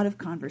a lot of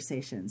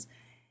conversations.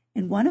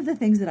 And one of the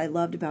things that I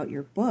loved about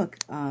your book,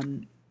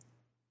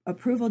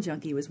 Approval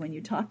Junkie, was when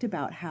you talked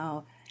about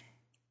how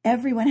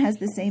everyone has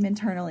the same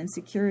internal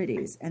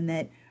insecurities and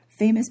that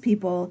famous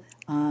people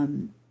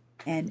and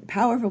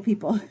powerful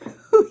people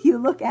who you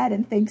look at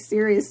and think,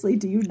 seriously,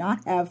 do you not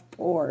have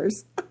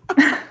pores?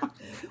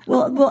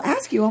 We'll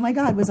ask you, oh my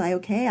God, was I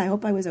okay? I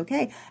hope I was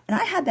okay. And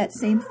I had that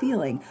same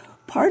feeling.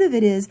 Part of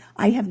it is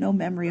I have no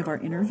memory of our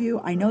interview.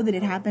 I know that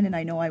it happened and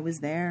I know I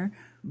was there,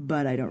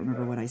 but I don't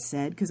remember what I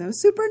said because I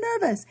was super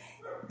nervous.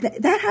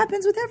 That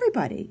happens with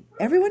everybody.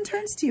 Everyone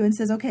turns to you and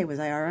says, okay, was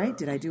I all right?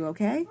 Did I do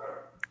okay?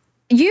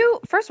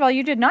 First of all,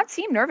 you did not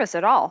seem nervous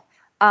at all.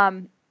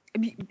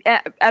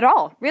 At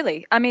all,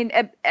 really. I mean,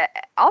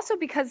 also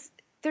because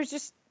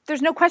there's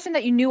no question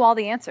that you knew all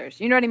the answers.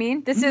 You know what I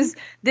mean?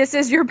 This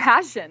is your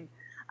passion.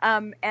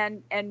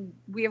 And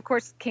we of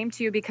course came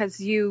to you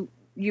because you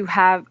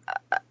have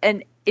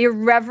an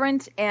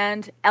irreverent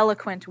and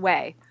eloquent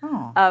way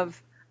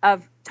of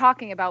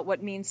talking about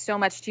what means so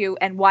much to you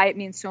and why it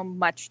means so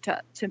much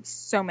to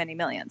so many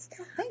millions.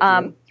 Thank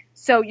you.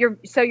 So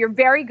you're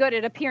very good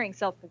at appearing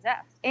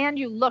self-possessed, and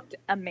you looked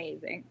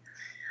amazing.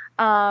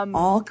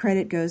 All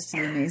credit goes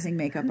to the amazing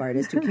makeup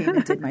artist who came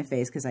and did my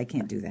face because I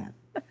can't do that.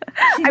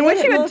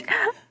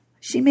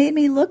 She made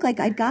me look like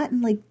I'd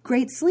gotten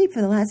great sleep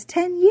for the last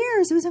 10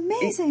 years. It was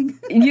amazing.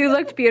 You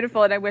looked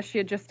beautiful, and I wish you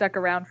had just stuck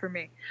around for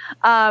me.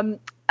 But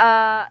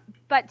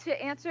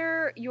to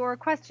answer your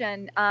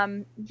question,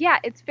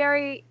 it's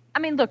very. I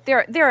mean, look,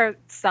 there are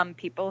some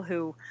people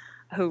who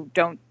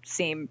don't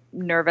seem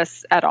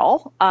nervous at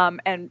all,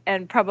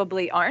 and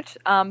probably aren't.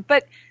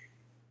 But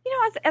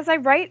as I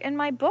write in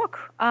my book,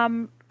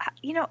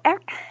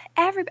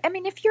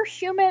 if you're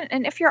human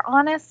and if you're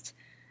honest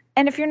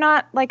and if you're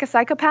not like a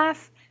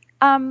psychopath,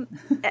 knowing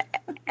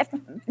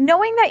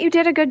that you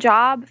did a good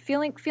job,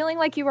 feeling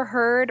like you were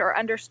heard or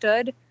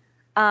understood,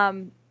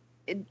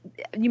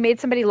 you made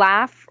somebody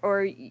laugh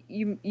or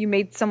you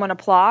made someone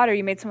applaud or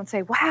you made someone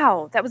say,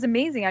 wow, that was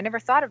amazing. I never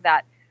thought of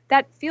that.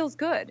 That feels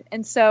good.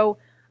 And so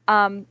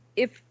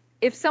if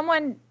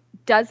someone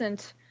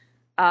doesn't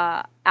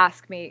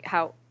ask me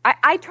how,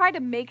 I try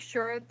to make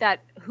sure that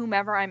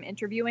whomever I'm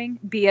interviewing,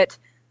 be it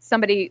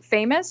somebody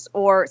famous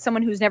or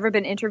someone who's never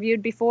been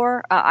interviewed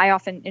before. I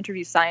often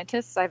interview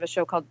scientists. I have a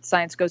show called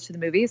Science Goes to the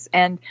Movies,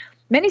 and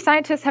many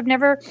scientists have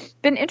never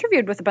been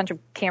interviewed with a bunch of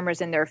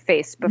cameras in their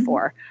face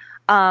before.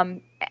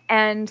 And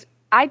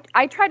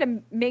I try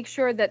to make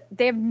sure that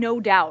they have no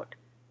doubt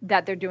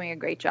that they're doing a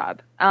great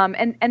job.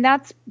 And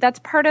that's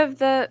part of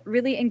the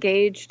really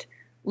engaged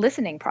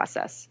listening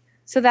process.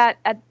 So that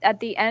at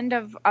the end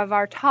of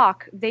our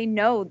talk, they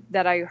know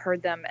that I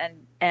heard them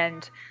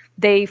and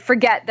they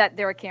forget that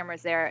there are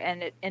cameras there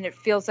and it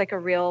feels like a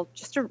real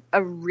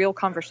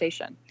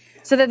conversation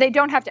so that they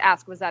don't have to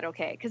ask, was that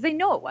okay? Because they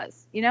know it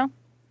was,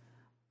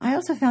 I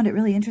also found it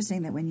really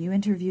interesting that when you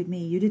interviewed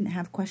me, you didn't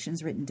have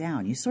questions written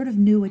down. You sort of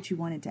knew what you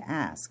wanted to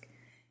ask.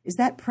 Is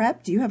that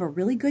prep? Do you have a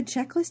really good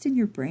checklist in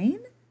your brain?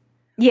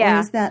 Yeah. Or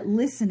is that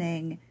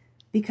listening?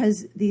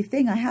 Because the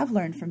thing I have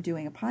learned from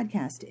doing a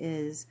podcast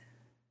is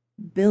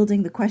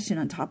building the question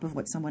on top of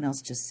what someone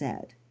else just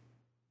said.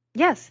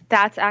 Yes,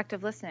 that's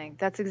active listening.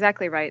 That's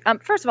exactly right.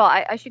 First of all,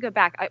 I should go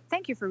back.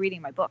 Thank you for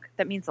reading my book.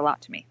 That means a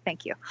lot to me.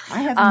 Thank you.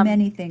 I have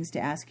many things to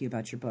ask you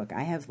about your book.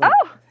 I have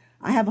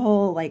I have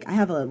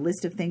a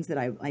list of things that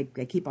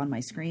I keep on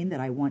my screen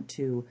that I want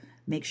to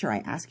make sure I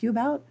ask you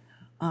about.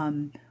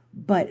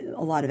 But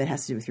a lot of it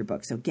has to do with your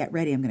book. So get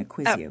ready. I'm going to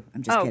quiz you.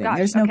 I'm just kidding. Gosh.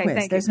 There's no Okay,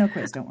 quiz. There's no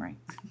quiz. Don't worry.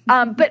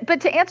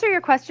 But to answer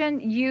your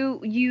question,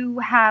 you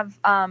have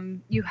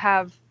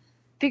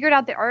figured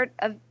out the art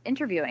of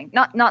interviewing.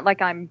 Not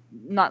like I'm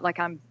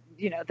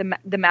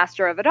the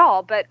master of it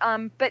all, but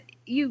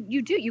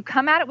you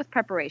come at it with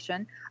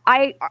preparation.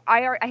 I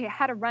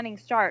had a running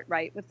start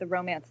right with the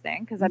romance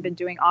thing because I've been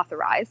doing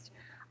Authorized.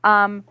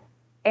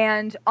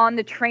 And on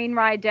the train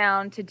ride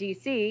down to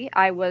DC,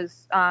 I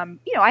was,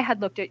 I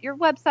had looked at your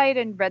website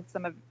and read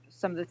some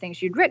of the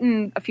things you'd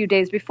written a few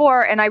days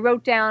before, and I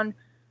wrote down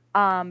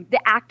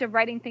the act of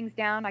writing things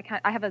down.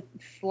 I have a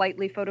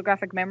slightly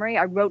photographic memory.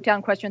 I wrote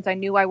down questions I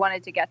knew I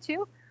wanted to get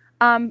to.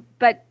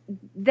 But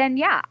then,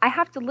 I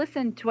have to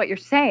listen to what you're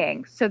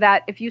saying so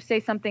that if you say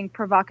something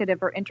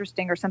provocative or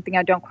interesting or something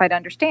I don't quite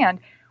understand,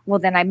 well,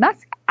 then I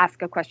must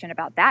ask a question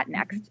about that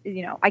next.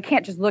 I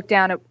can't just look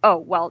down at,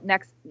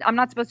 next, I'm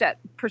not supposed to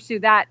pursue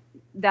that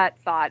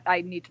thought. I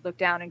need to look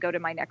down and go to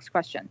my next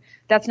question.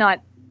 That's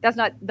not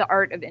the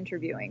art of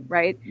interviewing,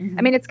 right? Mm-hmm.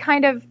 I mean, it's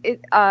kind of,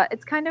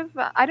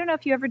 I don't know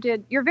if you ever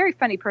did, you're a very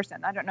funny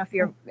person. I don't know if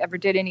you ever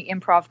did any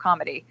improv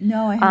comedy.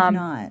 No, I have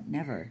not.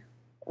 Never.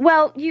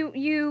 Well,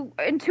 you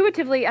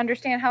intuitively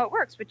understand how it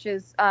works, which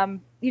is,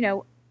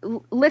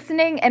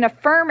 listening and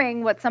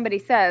affirming what somebody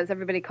says.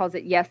 Everybody calls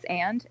it yes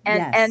and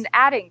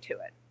adding to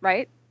it,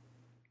 right?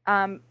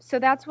 So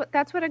that's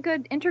what a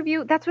good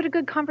interview, that's what a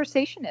good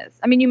conversation is.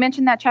 I mean, you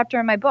mentioned that chapter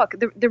in my book.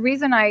 The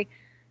reason I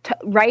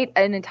write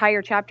an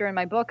entire chapter in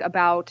my book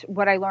about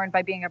what I learned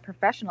by being a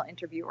professional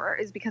interviewer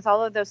is because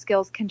all of those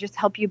skills can just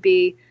help you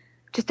be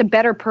just a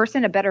better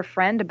person, a better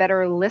friend, a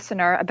better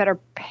listener, a better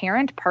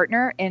parent,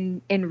 partner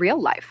in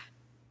real life.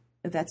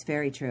 That's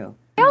very true.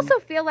 I also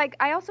feel like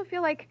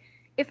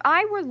if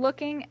I were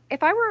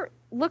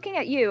looking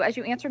at you as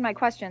you answered my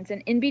questions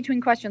and in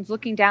between questions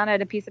looking down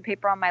at a piece of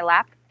paper on my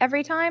lap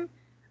every time,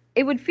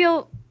 it would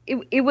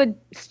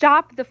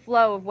stop the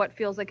flow of what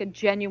feels like a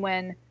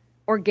genuine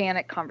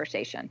organic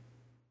conversation.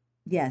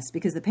 Yes,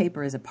 because the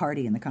paper is a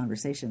party in the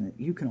conversation that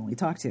you can only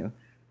talk to.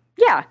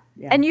 Yeah.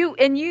 And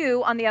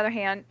you on the other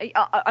hand,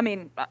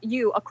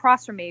 you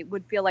across from me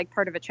would feel like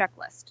part of a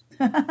checklist.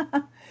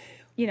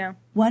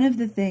 One of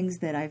the things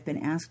that I've been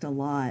asked a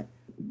lot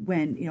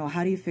when,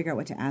 how do you figure out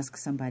what to ask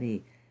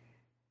somebody?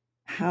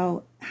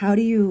 How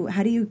do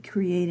you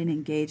create an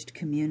engaged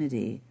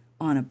community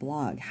on a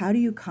blog? How do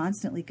you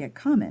constantly get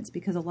comments?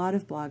 Because a lot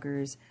of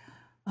bloggers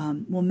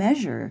will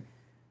measure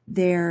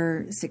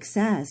their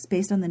success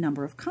based on the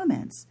number of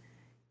comments.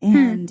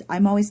 And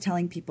I'm always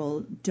telling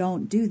people,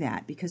 don't do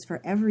that, because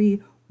for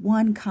every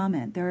one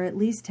comment, there are at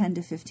least 10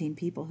 to 15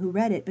 people who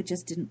read it but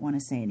just didn't want to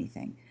say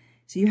anything.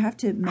 So you have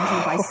to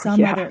measure by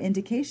some other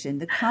indication.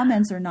 The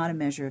comments are not a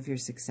measure of your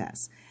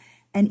success.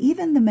 And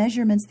even the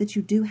measurements that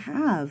you do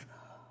have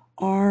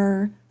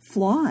are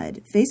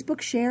flawed.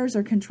 Facebook shares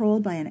are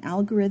controlled by an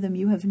algorithm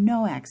you have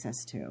no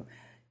access to.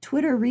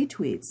 Twitter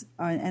retweets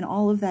and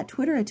all of that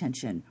Twitter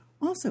attention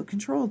also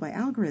controlled by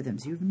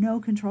algorithms you have no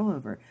control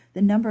over.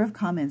 The number of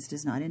comments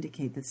does not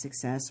indicate the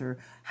success or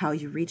how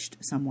you reached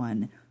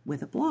someone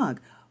with a blog.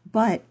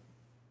 But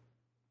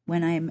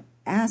when I'm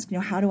asked,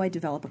 how do I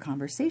develop a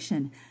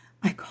conversation,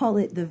 I call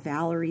it the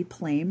Valerie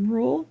Plame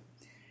rule.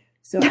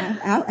 So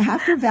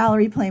after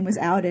Valerie Plame was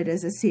outed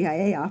as a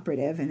CIA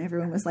operative and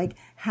everyone was like,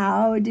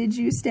 how did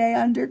you stay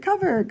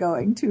undercover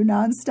going to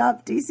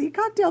nonstop DC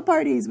cocktail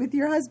parties with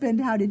your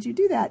husband? How did you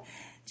do that?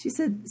 She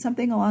said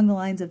something along the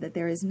lines of that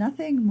there is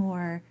nothing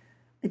more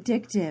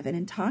addictive and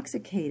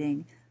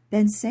intoxicating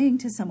than saying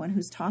to someone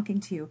who's talking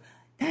to you,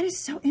 that is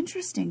so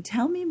interesting.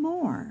 Tell me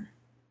more.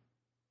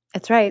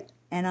 That's right.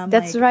 And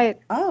that's right.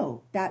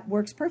 Oh, that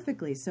works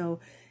perfectly. So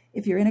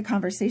if you're in a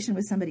conversation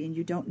with somebody and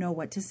you don't know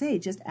what to say,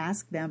 just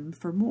ask them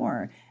for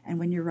more. And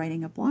when you're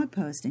writing a blog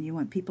post and you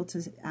want people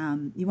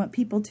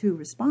to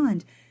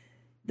respond,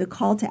 the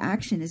call to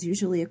action is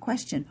usually a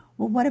question.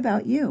 Well, what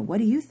about you? What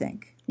do you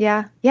think?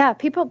 Yeah.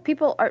 People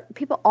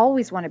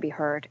always want to be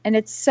heard, and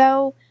it's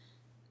funny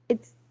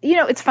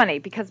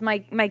because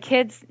my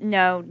kids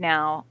know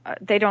now.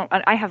 They don't.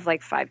 I have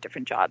like 5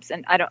 different jobs,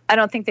 and I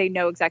don't think they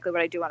know exactly what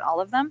I do on all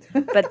of them,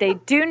 but they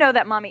do know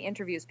that mommy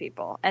interviews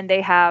people, and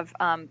they have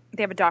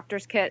a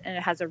doctor's kit, and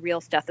it has a real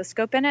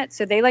stethoscope in it.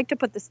 So they like to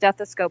put the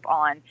stethoscope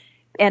on,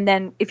 and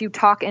then if you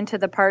talk into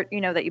the part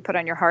that you put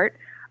on your heart,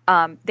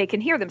 they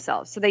can hear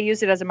themselves. So they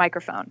use it as a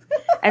microphone.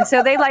 And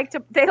so they like to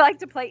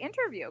play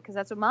interview because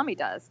that's what mommy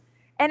does.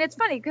 And it's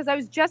funny because I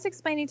was just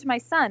explaining to my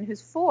son,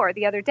 who's 4,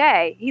 the other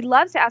day, he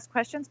loves to ask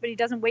questions, but he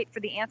doesn't wait for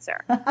the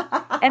answer.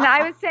 And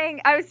I was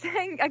saying,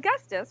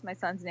 Augustus, my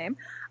son's name,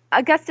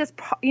 Augustus,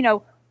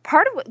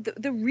 part of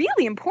the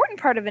really important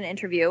part of an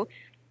interview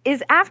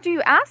is after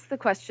you ask the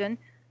question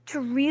to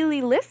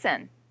really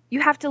listen. You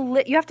have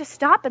to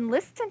stop and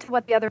listen to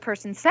what the other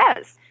person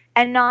says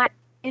and not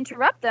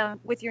interrupt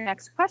them with your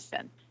next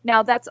question.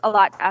 Now, that's a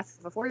lot to ask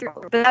of a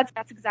 4-year-old, but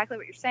that's exactly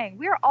what you're saying.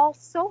 We are all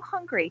so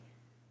hungry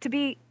to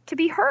be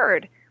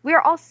heard. We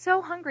are all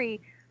so hungry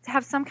to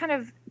have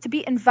to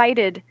be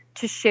invited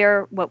to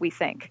share what we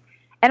think.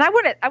 And I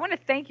want to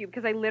thank you,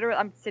 because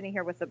I'm sitting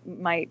here with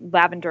my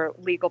lavender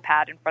legal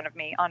pad in front of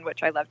me on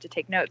which I love to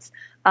take notes.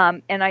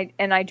 And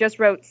I just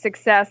wrote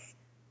success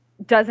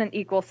doesn't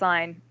equal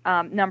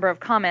number of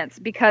comments,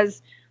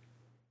 because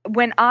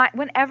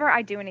whenever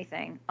I do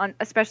anything,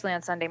 especially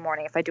on Sunday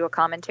morning, if I do a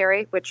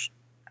commentary, which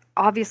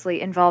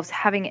obviously involves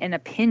having an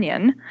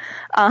opinion,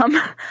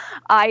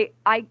 I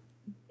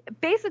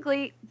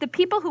basically, the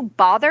people who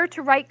bother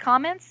to write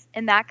comments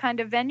in that kind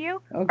of venue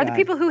are the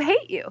people who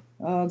hate you.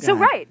 Oh, God. So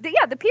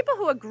the people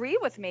who agree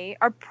with me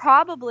are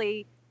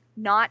probably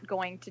not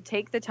going to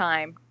take the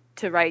time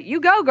to write, "You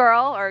go,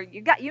 girl," or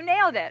you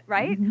nailed it,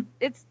 right? Mm-hmm.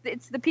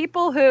 It's the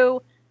people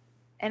who,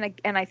 and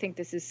I think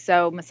this is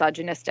so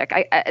misogynistic.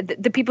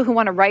 The people who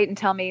want to write and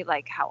tell me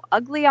like how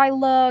ugly I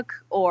look,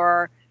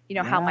 or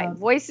how my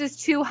voice is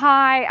too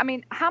high. I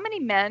mean, how many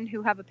men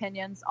who have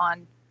opinions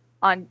on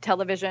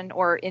television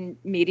or in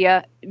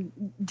media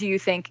do you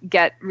think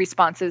get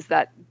responses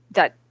that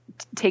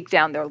take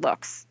down their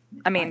looks?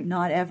 I mean,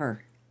 not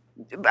ever.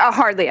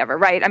 Hardly ever,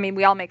 right? I mean,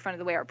 we all make fun of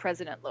the way our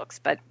president looks,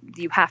 but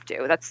you have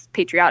to. That's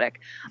patriotic.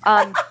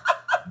 But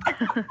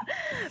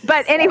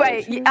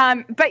anyway,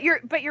 but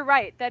you're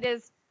right. That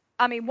is,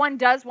 I mean, one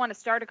does want to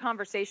start a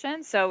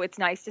conversation, so it's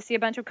nice to see a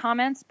bunch of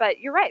comments. But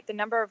you're right. The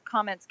number of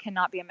comments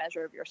cannot be a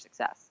measure of your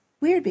success.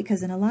 Weird,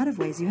 because in a lot of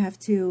ways you have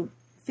to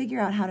figure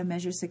out how to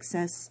measure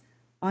success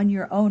on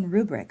your own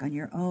rubric, on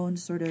your own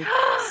sort of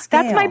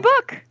scale. That's my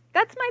book.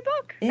 That's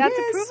It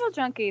is. Approval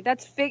Junkie.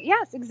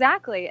 Yes,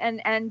 exactly.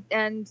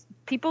 And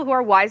people who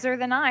are wiser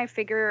than I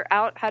figure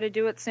out how to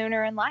do it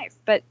sooner in life.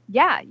 But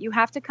yeah, you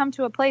have to come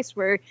to a place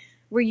where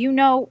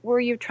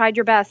you've tried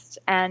your best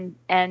and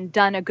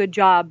done a good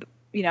job,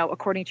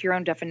 according to your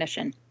own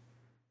definition.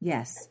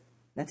 Yes,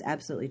 that's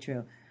absolutely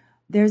true.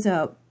 There's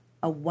a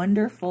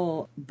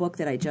wonderful book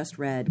that I just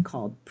read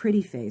called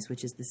Pretty Face,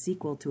 which is the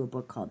sequel to a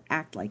book called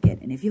Act Like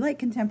It. And if you like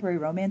contemporary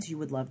romance, you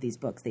would love these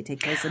books. They take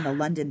place in the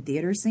London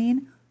theater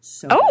scene.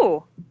 So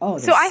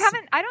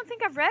I don't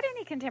think I've read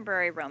any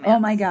contemporary romance. Oh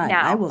my God.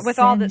 Now, I will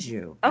send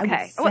you.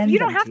 Okay. Well, you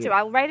don't have to.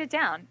 I'll write it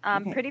down.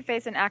 Okay. Pretty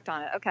Face and Act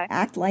on it. Okay.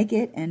 Act Like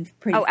It and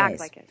Pretty Face. Act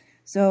Like It.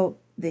 So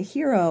the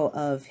hero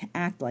of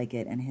Act Like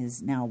It and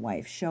his now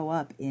wife show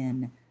up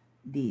in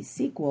the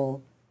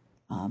sequel,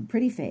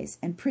 Pretty Face.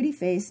 And Pretty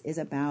Face is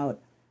about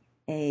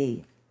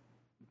a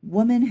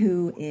woman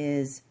who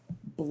is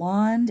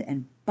blonde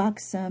and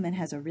buxom and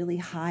has a really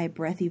high,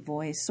 breathy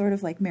voice, sort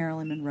of like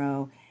Marilyn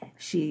Monroe.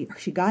 She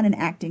got an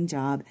acting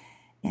job,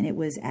 and it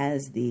was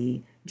as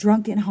the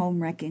drunken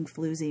home-wrecking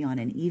floozy on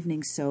an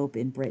evening soap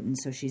in Britain.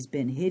 So she's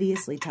been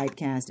hideously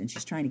typecast, and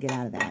she's trying to get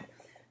out of that.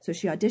 So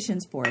she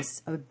auditions for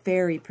a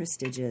very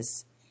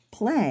prestigious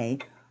play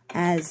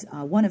as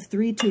one of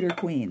 3 Tudor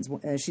queens.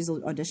 She's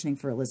auditioning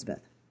for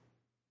Elizabeth.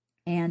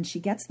 And she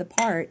gets the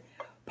part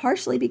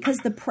partially because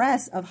the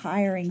press of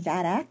hiring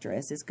that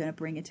actress is going to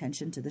bring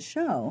attention to the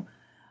show.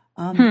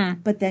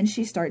 But then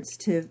she starts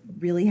to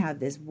really have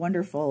this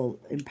wonderful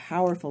and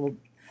powerful,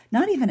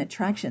 not even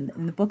attraction.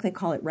 In the book, they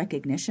call it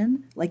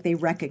recognition. Like they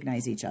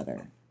recognize each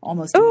other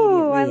almost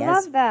immediately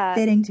as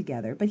fitting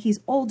together. But he's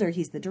older.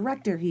 He's the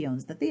director. He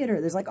owns the theater.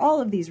 There's like all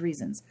of these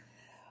reasons.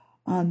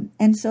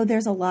 And so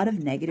there's a lot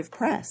of negative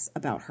press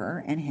about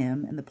her and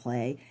him and the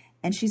play.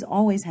 And she's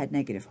always had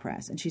negative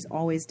press. And she's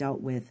always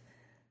dealt with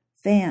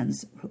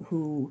fans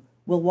who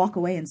will walk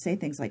away and say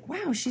things like,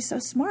 "Wow, she's so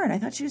smart. I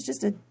thought she was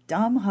just a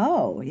dumb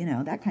hoe,"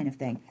 that kind of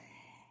thing.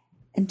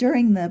 And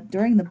during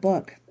the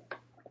book,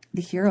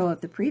 the hero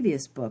of the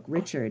previous book,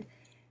 Richard,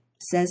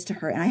 says to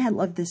her, and I had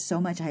loved this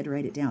so much I had to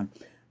write it down,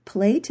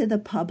 "Play to the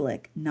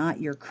public, not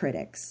your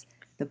critics.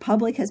 The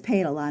public has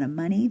paid a lot of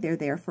money. They're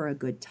there for a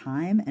good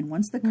time. And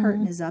once the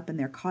curtain is up and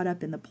they're caught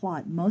up in the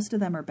plot, most of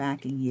them are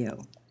backing you."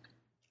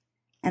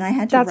 And I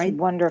had to That's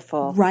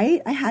wonderful. Right?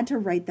 I had to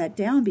write that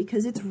down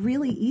because it's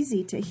really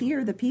easy to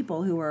hear the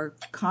people who are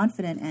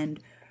confident and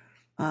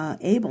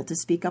able to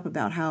speak up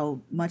about how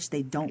much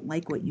they don't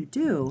like what you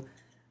do.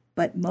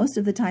 But most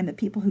of the time, the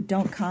people who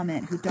don't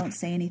comment, who don't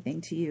say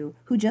anything to you,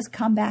 who just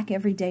come back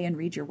every day and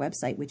read your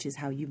website, which is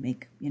how you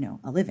make,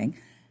 a living,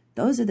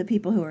 those are the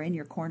people who are in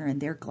your corner and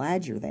they're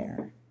glad you're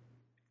there.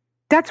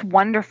 That's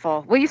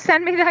wonderful. Will you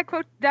send me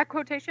that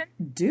quotation?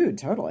 Dude,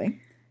 totally.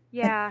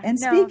 Yeah. And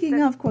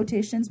speaking of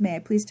quotations, may I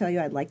please tell you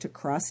I'd like to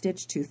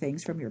cross-stitch 2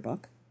 things from your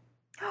book?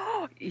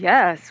 Oh,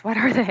 yes. What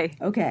are they?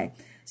 Okay.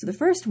 So the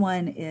first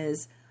one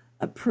is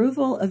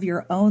approval of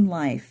your own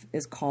life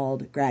is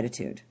called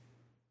gratitude.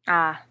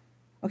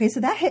 Okay, so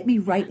that hit me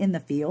right in the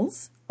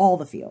feels, all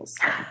the feels.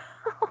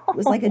 It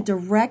was like a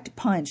direct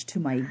punch to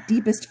my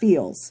deepest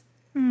feels.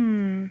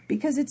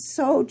 Because it's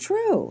so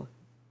true.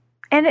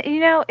 And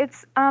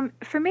it's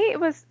for me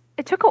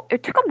it took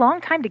a long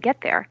time to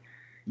get there.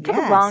 It took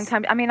a long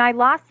time. I mean, I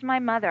lost my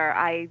mother.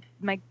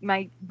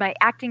 My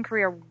acting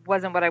career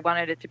wasn't what I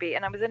wanted it to be,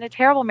 and I was in a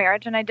terrible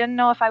marriage, and I didn't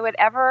know if I would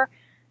ever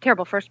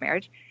terrible first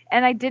marriage,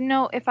 and I didn't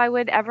know if I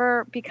would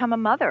ever become a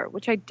mother,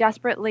 which I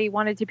desperately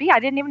wanted to be. I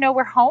didn't even know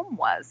where home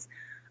was.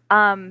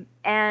 And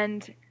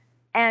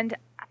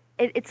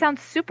it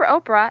sounds super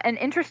Oprah. And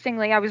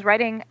interestingly, I was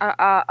writing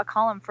a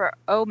column for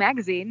O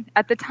Magazine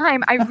at the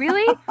time. I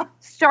really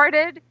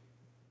started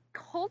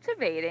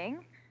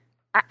cultivating.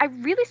 I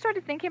really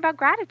started thinking about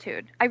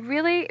gratitude.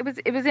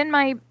 It was in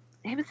my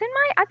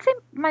I'd say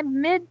my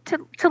mid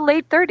to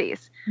late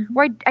 30s,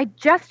 where I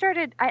just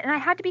started, and I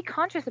had to be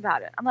conscious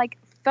about it. I'm like,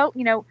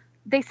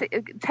 they say,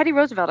 Teddy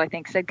Roosevelt, I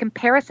think, said,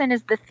 comparison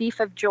is the thief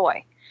of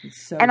joy. It's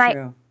so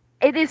true.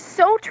 It is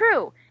so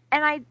true.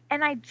 And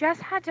I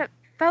just had to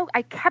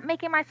I kept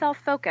making myself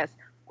focus.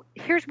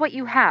 Here's what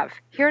you have.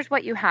 Here's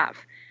what you have.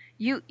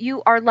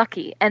 You are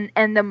lucky. And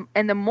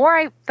the more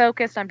I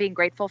focused on being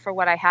grateful for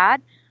what I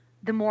had,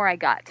 the more I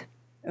got.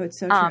 Oh, it's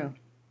so true.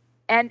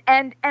 And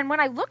when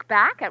I look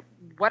back at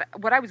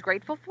what I was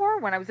grateful for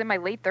when I was in my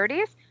late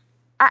 30s,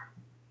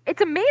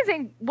 it's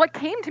amazing what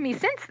came to me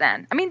since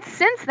then. I mean,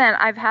 since then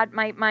I've had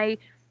my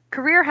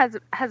career has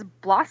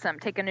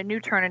blossomed, taken a new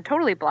turn and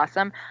totally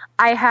blossomed.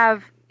 I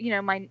have,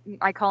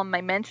 I call him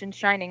my mentioned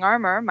shining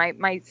armor,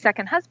 my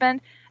second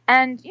husband.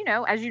 And,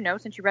 as you know,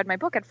 since you read my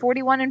book, at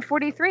 41 and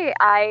 43,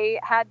 I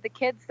had the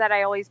kids that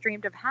I always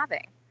dreamed of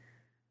having.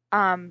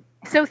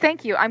 So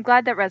thank you. I'm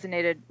glad that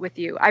resonated with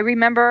you. I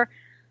remember,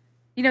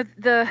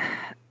 the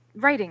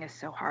writing is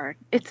so hard.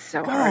 It's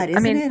so hard.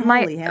 Isn't it?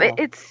 Holy hell.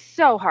 It's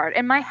so hard.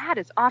 And my hat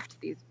is off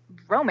to these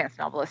romance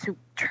novelists who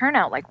turn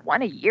out like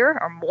one a year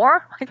or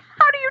more. Like,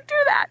 how do you do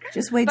that?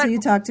 Just wait till you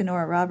talk to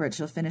Nora Roberts.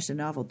 She'll finish a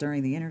novel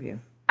during the interview.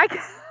 I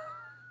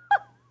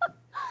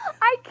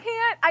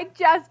can't. I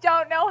just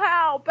don't know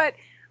how. But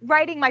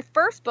writing my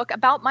first book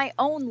about my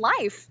own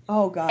life.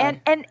 Oh, God.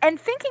 And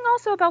thinking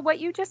also about what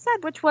you just said,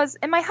 which was,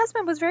 and my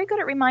husband was very good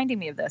at reminding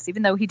me of this,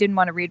 even though he didn't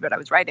want to read what I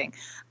was writing,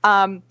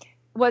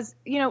 was,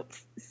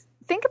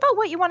 think about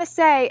what you want to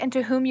say and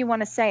to whom you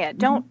want to say it.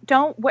 Don't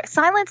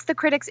silence the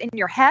critics in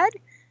your head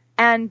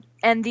and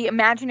the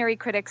imaginary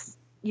critics,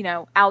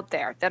 out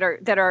there that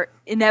are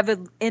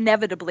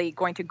inevitably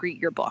going to greet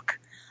your book.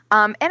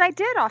 And I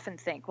did often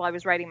think while I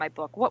was writing my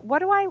book, what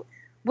do I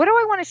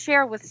want to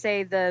share with,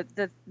 say,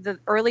 the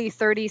early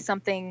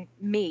 30-something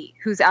me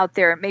who's out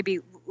there maybe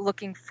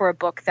looking for a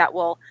book that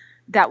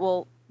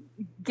will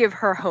give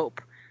her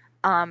hope,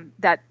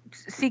 that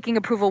seeking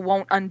approval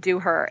won't undo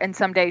her, and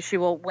someday she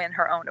will win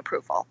her own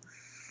approval.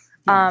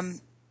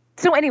 Yes.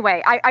 So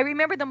anyway, I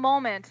remember the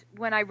moment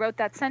when I wrote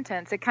that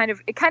sentence. It kind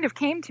of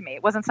came to me.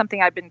 It wasn't something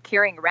I'd been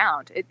carrying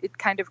around. It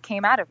kind of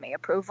came out of me.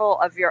 Approval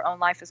of your own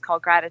life is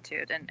called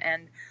gratitude,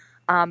 and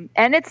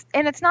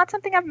it's not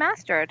something I've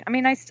mastered. I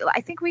mean, I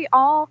think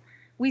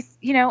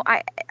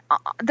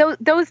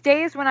those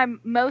days when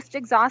I'm most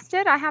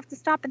exhausted, I have to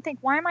stop and think,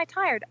 why am I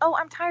tired? Oh,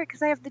 I'm tired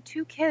because I have the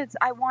 2 kids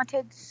I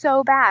wanted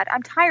so bad.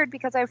 I'm tired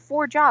because I have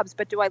 4 jobs,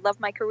 but do I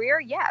love my career?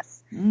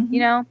 Yes.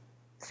 Mm-hmm.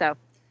 So.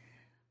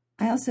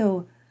 I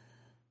also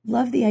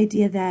love the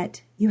idea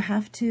that you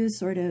have to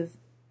sort of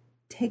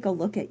take a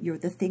look at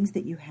the things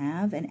that you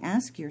have and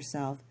ask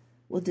yourself,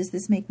 well, does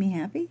this make me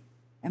happy?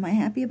 Am I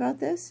happy about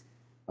this?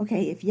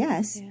 Okay, if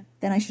yes,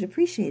 then I should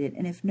appreciate it.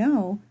 And if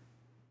no,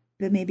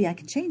 then maybe I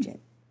can change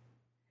it.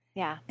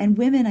 Yeah. And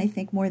women, I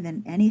think more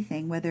than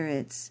anything, whether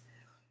it's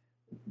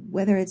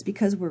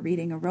because we're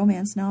reading a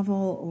romance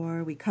novel,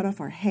 or we cut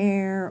off our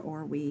hair,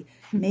 or we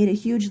made a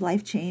huge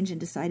life change and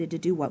decided to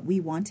do what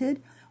we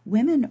wanted,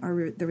 women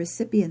are the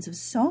recipients of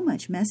so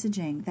much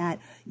messaging that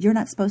you're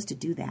not supposed to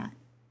do that.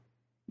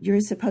 You're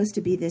supposed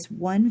to be this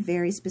one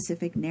very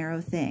specific, narrow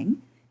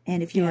thing.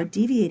 And if you are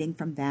deviating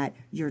from that,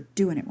 you're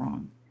doing it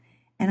wrong.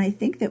 And I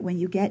think that when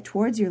you get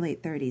towards your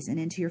late 30s and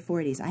into your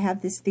 40s, I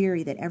have this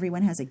theory that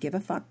everyone has a give a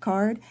fuck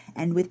card.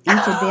 And with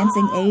each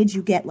advancing age,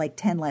 you get like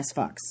 10 less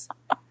fucks.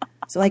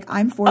 So like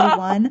I'm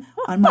 41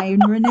 on my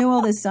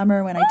renewal this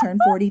summer. When I turn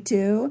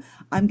 42,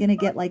 I'm going to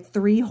get like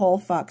 3 whole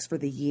fucks for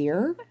the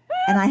year.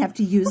 And I have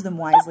to use them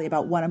wisely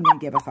about what I'm going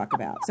to give a fuck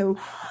about. So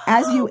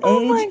as you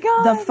age,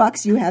 the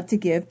fucks you have to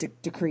give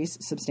decrease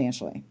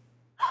substantially.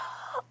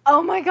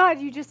 Oh my God,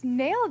 you just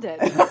nailed it.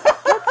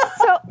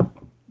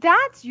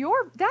 That's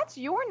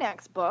your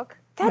next book.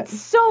 That's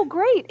so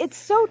great. It's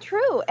so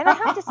true. And I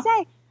have to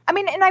say, I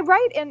mean, and I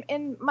write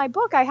in my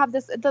book, I have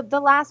this, the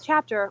last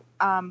chapter,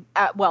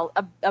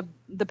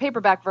 the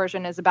paperback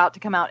version is about to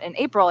come out in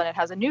April, and it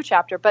has a new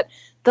chapter, but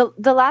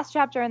the last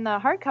chapter in the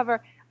hardcover,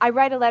 I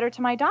write a letter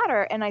to my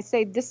daughter, and I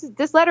say,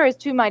 this letter is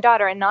to my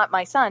daughter and not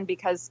my son,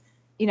 because,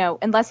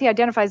 unless he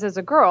identifies as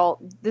a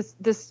girl,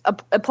 this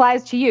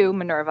applies to you,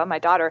 Minerva, my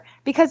daughter,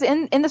 because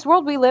in this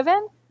world we live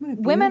in,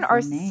 women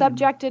are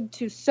subjected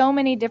to so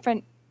many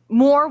different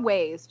more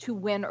ways to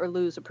win or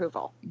lose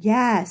approval.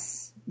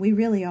 Yes, we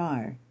really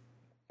are.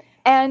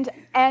 And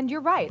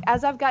you're right.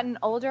 As I've gotten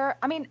older,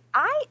 I mean,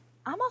 I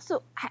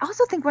also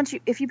think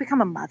if you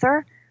become a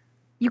mother,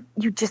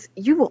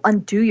 you will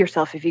undo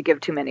yourself if you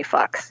give too many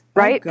fucks,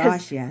 right? Oh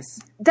gosh, yes.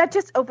 That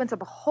just opens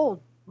up a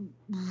whole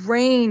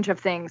range of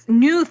things,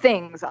 new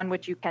things on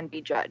which you can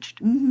be judged.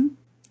 Mm-hmm.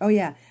 Oh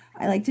yeah.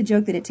 I like to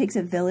joke that it takes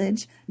a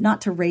village not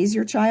to raise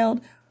your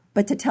child,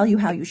 but to tell you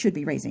how you should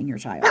be raising your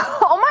child.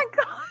 Oh my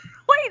God.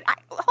 Wait,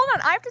 hold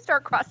on. I have to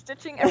start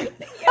cross-stitching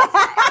everything.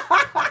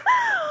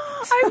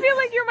 I feel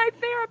like you're my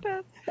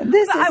therapist.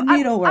 This is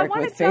needlework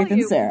with Faith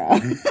and Sarah.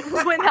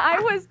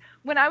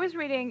 when I was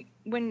reading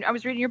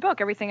your book,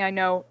 Everything I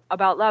Know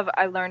About Love,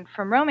 I learned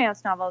from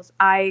romance novels.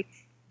 I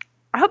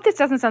hope this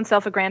doesn't sound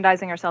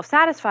self-aggrandizing or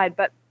self-satisfied,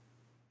 but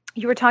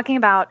you were talking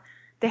about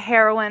the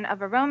heroine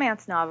of a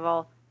romance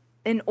novel.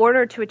 In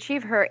order to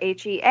achieve her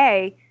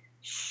HEA,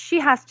 she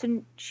has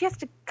to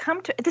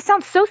come to. This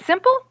sounds so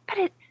simple,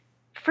 but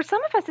for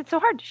some of us it's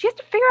so hard. She has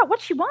to figure out what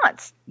she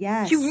wants.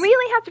 Yes, she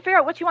really has to figure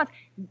out what she wants,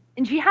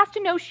 and she has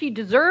to know she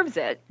deserves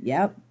it.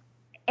 Yep.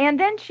 And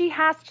then she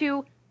has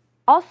to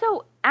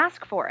also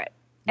ask for it.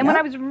 And when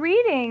I was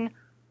reading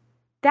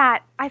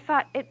that, I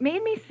thought it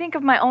made me think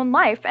of my own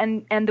life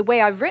and the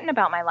way I've written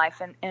about my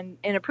life and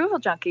in Approval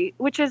Junkie,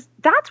 which is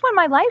that's when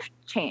my life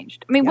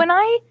changed. I mean,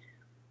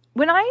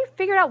 when I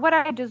figured out what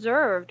I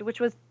deserved, which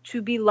was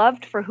to be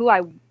loved for who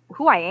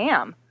I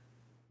am,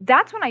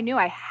 that's when I knew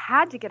I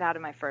had to get out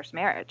of my first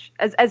marriage.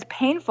 As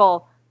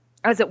painful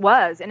as it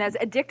was and as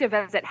addictive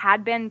as it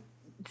had been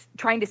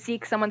trying to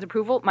seek someone's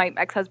approval, my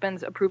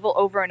ex-husband's approval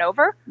over and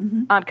over,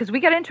 because we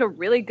got into a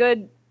really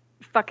good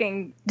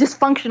fucking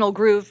dysfunctional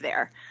groove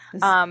there.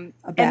 And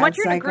once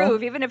you're in a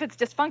groove, even if it's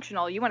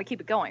dysfunctional, you want to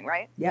keep it going,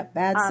 right? Yep.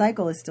 Bad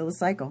cycle is still a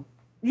cycle.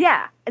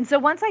 Yeah. And so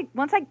once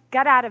I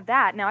got out of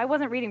that, now I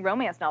wasn't reading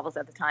romance novels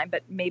at the time,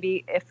 but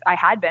maybe if I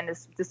had been,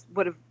 this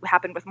would have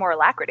happened with more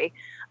alacrity.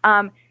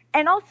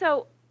 And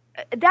also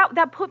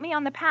that put me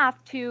on the path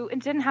to, it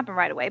didn't happen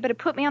right away, but it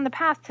put me on the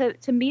path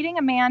to meeting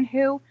a man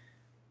who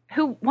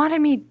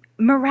wanted me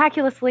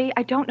miraculously,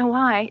 I don't know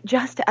why,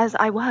 just as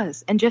I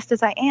was and just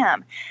as I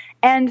am.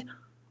 And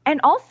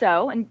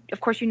also, and of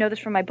course you know this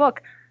from my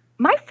book,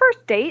 my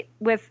first date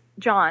with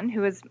John,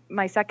 who is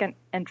my second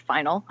and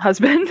final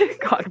husband,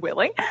 God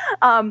willing,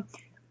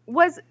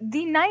 was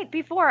the night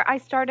before I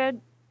started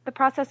the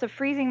process of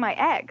freezing my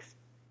eggs.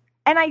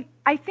 And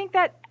I think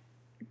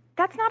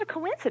that's not a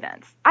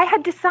coincidence. I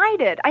had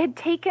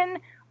taken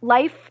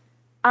life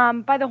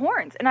by the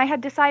horns, and I had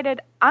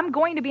decided I'm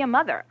going to be a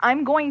mother.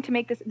 I'm going to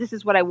make this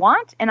is what I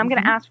want, and I'm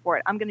going to ask for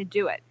it. I'm going to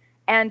do it.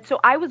 And so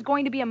I was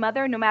going to be a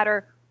mother no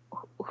matter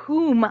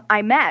whom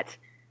I met.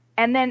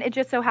 And then it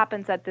just so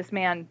happens that this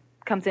man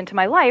comes into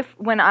my life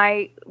when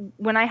I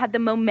had the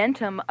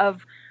momentum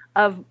of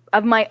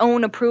my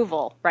own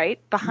approval, right,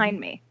 behind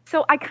me.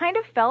 So I kind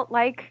of felt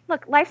like,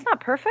 look, life's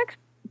not perfect,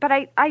 but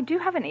I do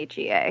have an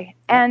HEA.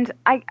 And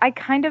I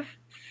kind of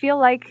feel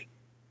like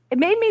it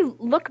made me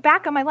look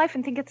back on my life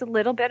and think it's a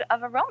little bit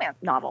of a romance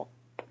novel.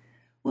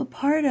 Well,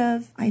 part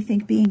of, I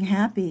think, being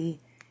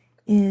happy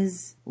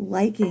is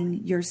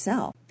liking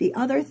yourself. The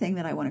other thing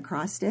that I want to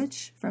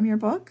cross-stitch from your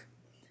book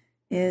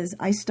is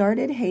I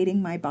started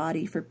hating my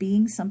body for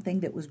being something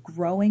that was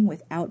growing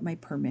without my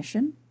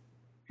permission.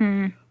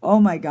 Oh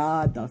my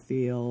God, the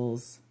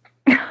feels.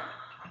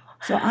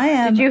 So I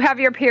am. Did you have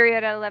your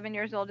period at 11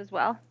 years old as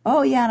well?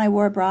 Oh yeah, and I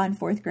wore a bra in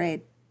 4th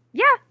grade.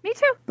 Yeah, me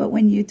too. But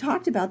when you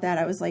talked about that,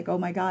 I was like, oh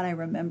my God, I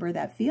remember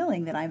that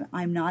feeling that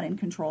I'm not in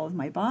control of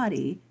my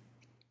body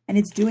and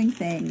it's doing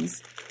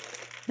things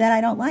that I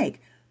don't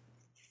like.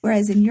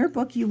 Whereas in your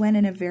book, you went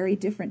in a very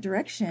different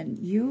direction.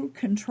 You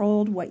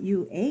controlled what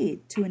you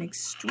ate to an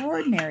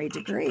extraordinary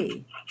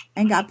degree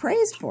and got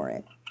praised for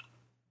it.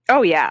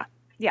 Oh, yeah.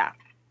 Yeah.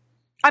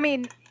 I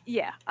mean,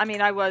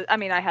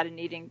 I had an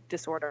eating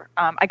disorder.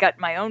 I got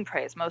my own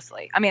praise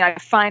mostly. I mean, I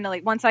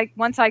finally, once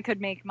I could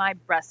make my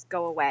breasts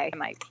go away,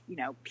 my,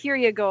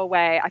 period go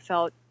away, I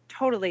felt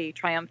totally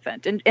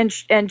triumphant.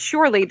 And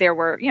surely there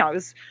were, it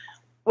was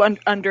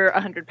under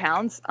 100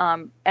 pounds.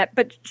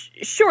 But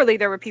surely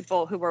there were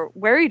people who were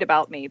worried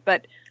about me,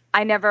 but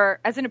I never,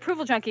 as an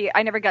approval junkie,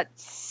 I never got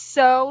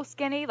so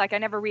skinny. Like I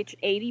never reached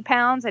 80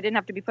 pounds. I didn't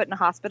have to be put in a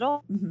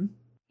hospital.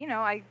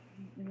 I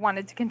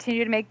wanted to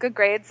continue to make good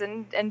grades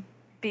and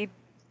be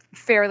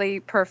fairly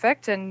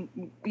perfect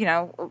and,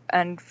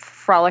 and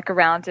frolic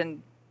around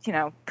in,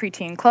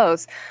 preteen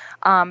clothes.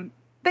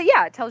 But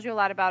yeah, it tells you a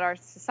lot about our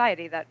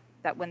society that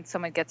when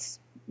someone gets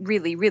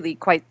really, really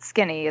quite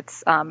skinny,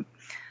 it's,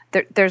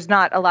 there's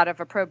not a lot of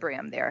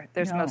opprobrium there.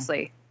 There's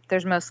mostly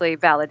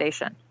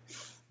validation.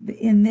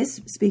 In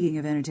this, speaking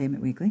of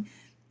Entertainment Weekly,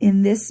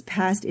 in this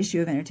past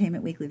issue of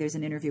Entertainment Weekly, there's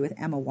an interview with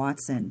Emma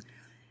Watson.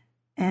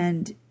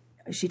 And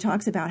she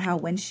talks about how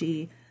when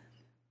she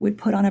would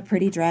put on a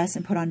pretty dress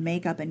and put on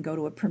makeup and go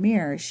to a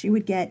premiere, she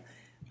would get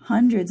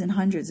hundreds and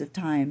hundreds of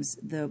times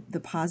the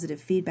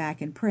positive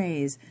feedback and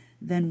praise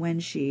than when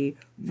she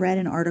read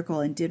an article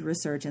and did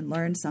research and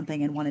learned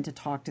something and wanted to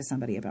talk to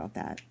somebody about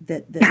that.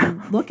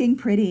 That looking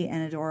pretty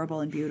and adorable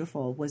and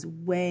beautiful was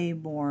way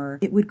more,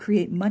 it would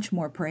create much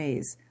more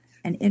praise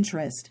and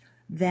interest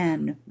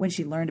than when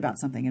she learned about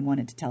something and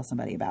wanted to tell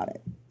somebody about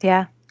it.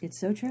 Yeah. It's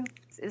so true.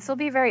 this will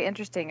be very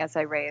interesting as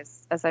I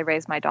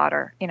raise my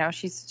daughter. You know,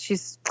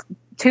 she's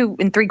 2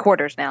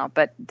 3/4 now,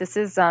 but this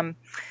is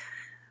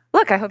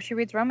look, I hope she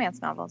reads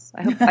romance novels.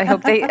 I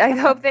hope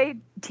they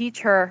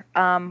teach her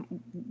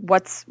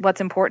what's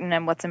important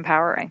and what's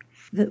empowering.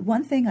 The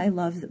one thing I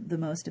love the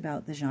most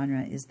about the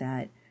genre is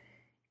that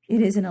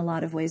it is in a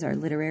lot of ways our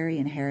literary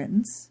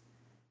inheritance,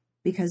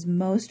 because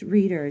most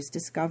readers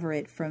discover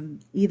it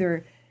from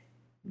either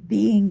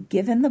being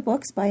given the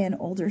books by an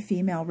older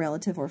female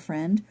relative or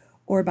friend,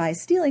 or by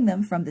stealing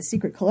them from the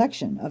secret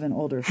collection of an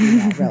older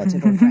female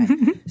relative or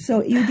friend.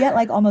 So you get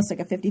like almost like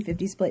a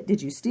 50-50 split.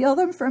 Did you steal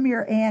them from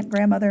your aunt,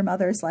 grandmother,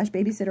 mother /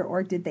 babysitter,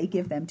 or did they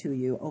give them to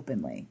you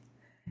openly?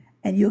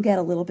 And you'll get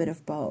a little bit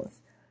of both.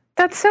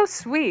 That's so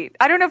sweet.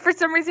 I don't know, for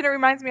some reason it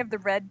reminds me of The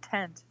Red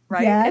Tent,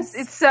 right? Yes.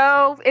 It's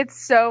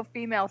so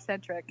female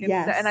centric.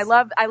 Yes. And I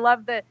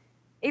love that,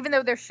 even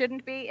though there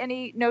shouldn't be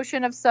any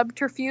notion of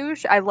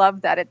subterfuge, I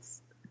love that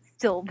it's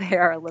still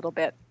there a little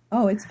bit.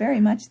 Oh, it's very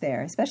much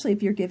there, especially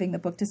if you're giving the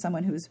book to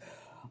someone who's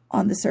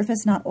on the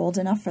surface not old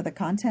enough for the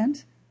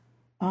content.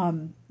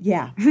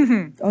 Yeah.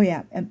 Oh,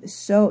 yeah. And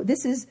so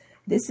this is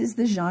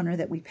the genre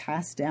that we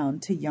pass down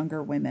to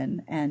younger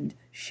women and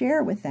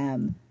share with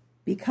them,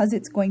 because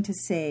it's going to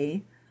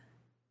say,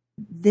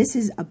 this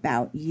is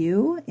about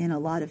you in a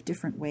lot of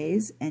different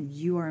ways, and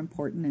you are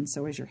important, and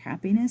so is your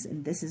happiness.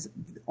 And this is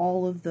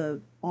all of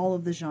the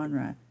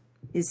genre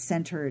is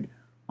centered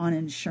on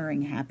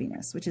ensuring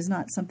happiness, which is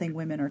not something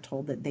women are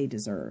told that they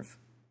deserve.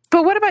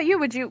 But what about you?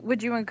 Would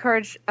you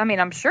encourage, I mean,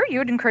 I'm sure you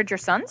would encourage your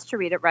sons to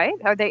read it, right?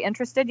 Are they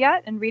interested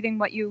yet in reading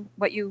what you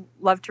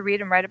love to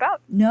read and write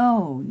about?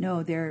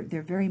 No, they're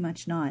very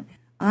much not.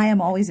 I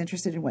am always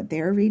interested in what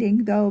they're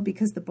reading, though,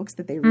 because the books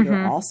that they read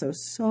are also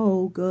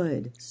so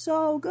good.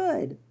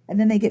 And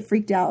then they get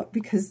freaked out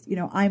because, you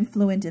know, I'm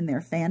fluent in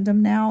their fandom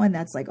now. And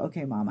that's like,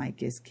 okay, Mom, I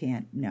just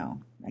can't.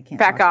 No, I can't.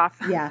 Back off.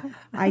 Yeah,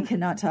 I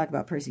cannot talk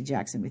about Percy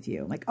Jackson with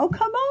you. I'm like, oh,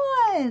 come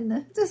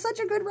on. It's such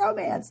a good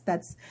romance.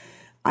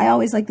 I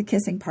always like the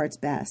kissing parts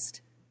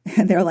best.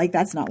 And they're like,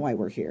 that's not why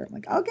we're here. I'm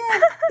like,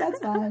 okay, that's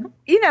fine.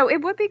 You know,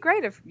 it would be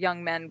great if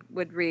young men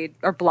would read,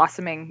 or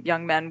blossoming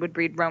young men would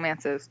read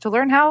romances to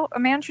learn how a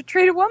man should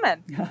treat a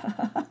woman.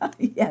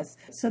 Yes.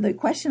 So the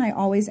question I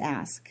always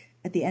ask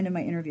at the end of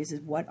my interviews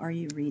is, what are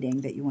you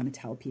reading that you want to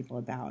tell people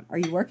about? Are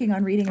you working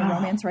on reading a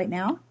romance right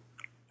now?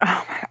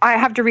 Oh, I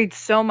have to read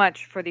so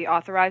much for the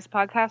Authorized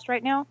podcast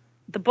right now.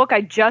 The book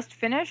I just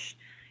finished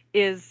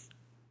is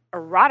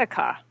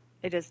erotica.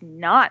 It is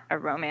not a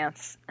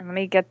romance. And let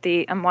me get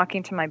I'm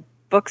walking to my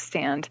book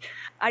stand.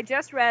 I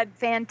just read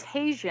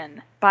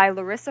Fantasian by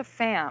Larissa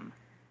Pham,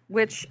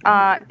 which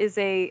is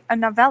a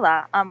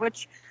novella,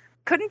 which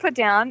couldn't put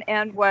down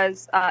and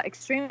was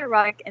extremely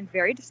erotic and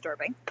very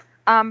disturbing.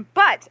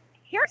 But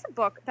here's a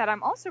book that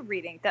I'm also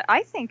reading that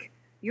I think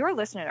your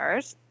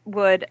listeners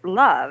would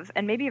love,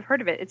 and maybe you've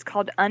heard of it. It's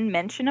called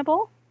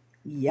Unmentionable.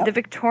 Yep. The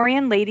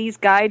Victorian Lady's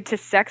Guide to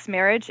Sex,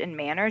 Marriage, and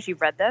Manners.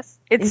 You've read this?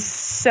 It's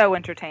so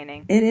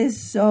entertaining. It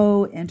is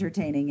so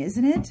entertaining,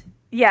 isn't it?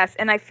 Yes,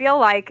 and I feel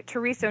like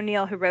Therese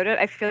O'Neill, who wrote it,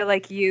 I feel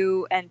like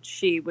you and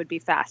she would be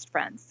fast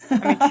friends.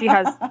 I mean,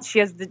 she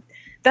has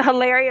the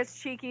hilarious,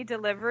 cheeky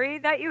delivery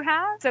that you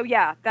have. So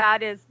yeah,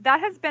 that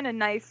has been a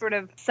nice sort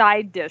of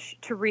side dish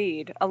to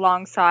read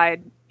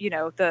alongside, you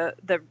know,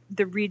 the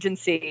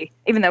Regency,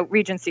 even though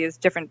Regency is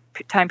different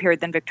time period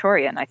than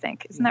Victorian, I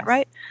think. Isn't that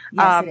right?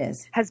 Yes, it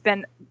is.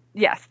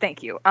 Yes,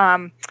 thank you.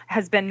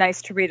 Has been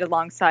nice to read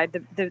alongside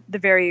the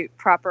very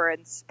proper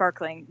and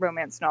sparkling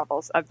romance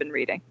novels I've been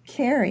reading.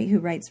 Carrie, who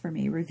writes for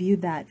me,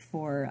 reviewed that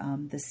for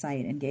the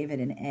site and gave it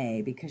an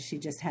A because she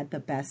just had the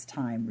best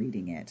time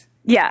reading it.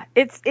 Yeah,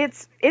 it's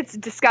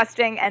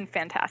disgusting and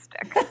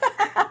fantastic.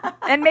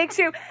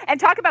 And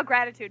talk about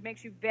gratitude,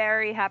 makes you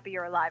very happy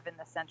you're alive in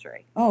this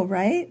century. Oh,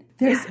 right?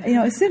 There's, you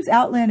know, since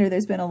Outlander,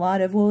 there's been a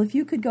lot of, well, if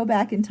you could go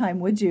back in time,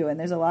 would you? And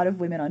there's a lot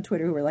of women on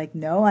Twitter who are like,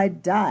 no,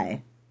 I'd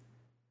die.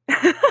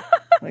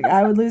 Like,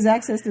 I would lose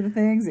access to the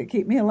things that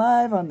keep me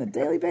alive on the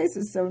daily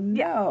basis, so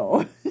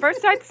no.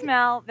 First I'd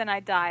smell, then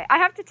I'd die. I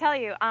have to tell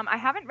you, I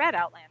haven't read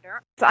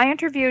Outlander. So I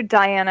interviewed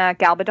Diana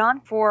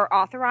Galbadon for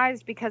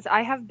Authorized because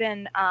I have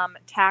been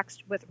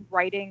taxed with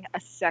writing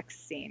a sex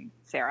scene,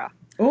 Sarah.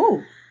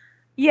 Oh.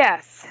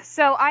 Yes.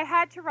 So I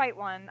had to write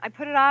one. I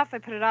put it off.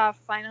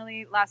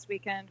 Finally, last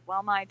weekend,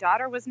 while my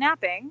daughter was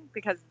napping,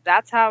 because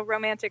that's how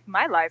romantic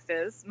my life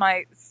is.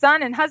 My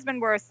son and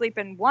husband were asleep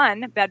in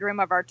one bedroom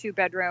of our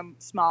 2-bedroom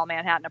small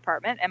Manhattan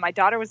apartment, and my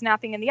daughter was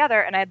napping in the other,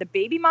 and I had the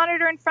baby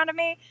monitor in front of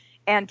me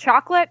and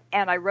chocolate,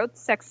 and I wrote the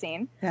sex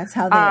scene. That's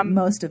how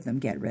most of them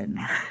get written,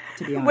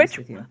 to be honest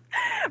with you.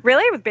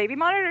 Really? With baby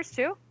monitors,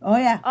 too? Oh,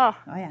 yeah. Oh,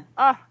 yeah.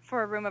 Oh,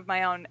 for a room of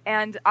my own.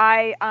 And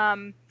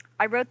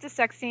I wrote the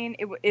sex scene.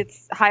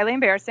 It's highly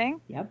embarrassing.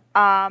 Yep.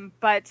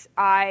 But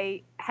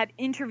I had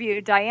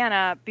interviewed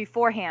Diana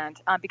beforehand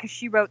because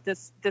she wrote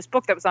this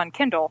book that was on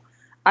Kindle.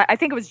 I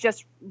think it was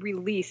just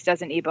released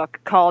as an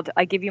ebook called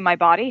 "I Give You My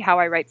Body: How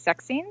I Write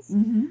Sex Scenes."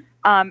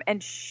 Mm-hmm.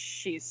 And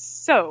she's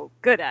so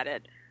good at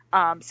it.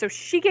 So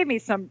she gave me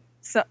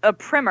a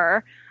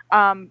primer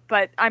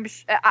But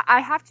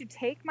I have to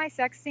take my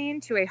sex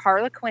scene to a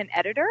Harlequin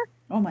editor.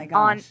 Oh my gosh.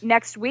 On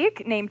next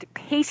week, named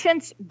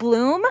Patience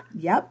Bloom.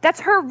 Yep.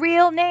 That's her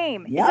real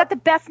name. Yep. Is that the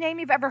best name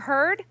you've ever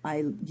heard?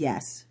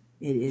 Yes,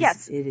 it is.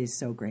 Yes. It is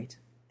so great.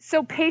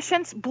 So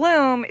Patience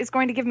Bloom is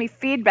going to give me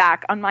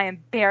feedback on my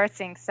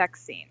embarrassing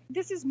sex scene.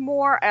 This is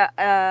more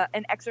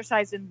an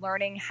exercise in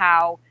learning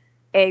how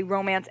a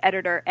romance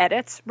editor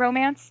edits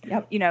romance.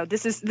 Yep. You know,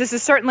 this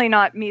is certainly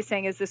not me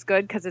saying, is this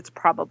good? Because it's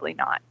probably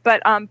not.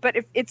 But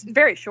if it's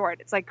very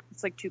short. It's like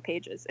 2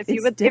 pages.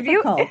 It's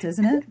difficult,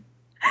 isn't it?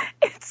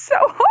 It's so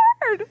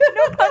hard.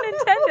 No pun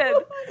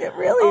intended. It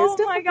really is difficult.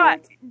 Oh my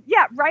God.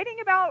 Yeah, writing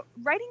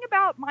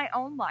about my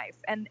own life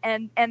and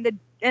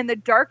the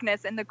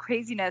darkness and the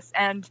craziness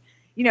and,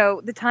 you know,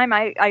 the time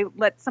I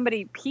let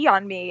somebody pee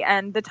on me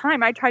and the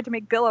time I tried to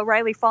make Bill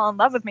O'Reilly fall in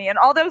love with me and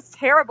all those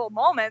terrible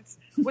moments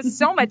was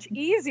so much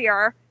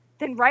easier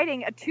than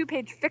writing a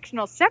 2-page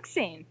fictional sex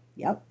scene.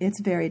 Yep, it's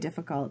very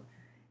difficult.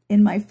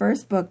 In my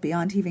first book,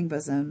 Beyond Heaving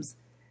Bosoms,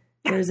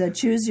 there's a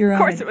choose your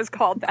own. Of course it was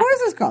called that. Of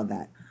course it was called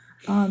that.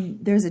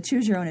 There's a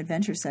choose your own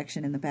adventure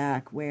section in the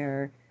back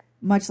where,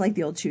 much like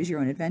the old choose your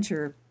own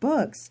adventure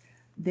books,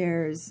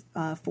 there's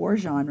 4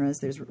 genres.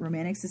 There's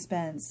romantic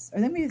suspense,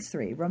 or maybe it's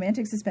 3: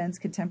 romantic suspense,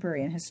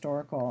 contemporary, and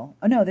historical.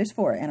 Oh no, there's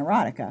 4, and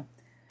erotica.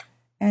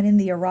 And in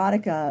the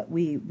erotica,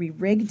 we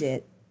rigged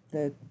it.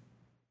 The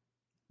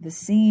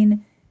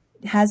scene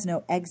has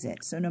no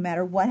exit, so no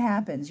matter what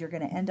happens, you're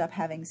going to end up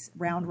having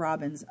round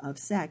robins of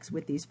sex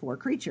with these 4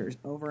 creatures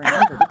over and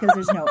over because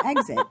there's no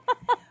exit.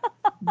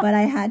 But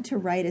I had to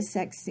write a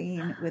sex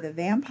scene with a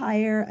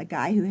vampire, a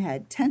guy who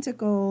had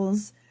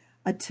tentacles,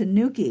 a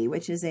tanuki,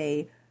 which is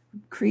a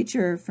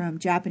creature from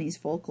Japanese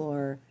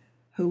folklore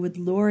who would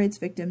lure its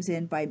victims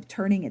in by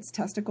turning its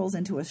testicles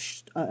into a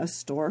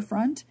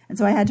storefront. And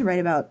so I had to write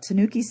about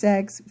tanuki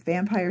sex,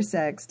 vampire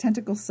sex,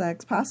 tentacle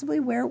sex, possibly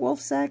werewolf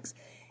sex.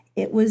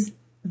 It was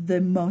the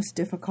most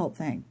difficult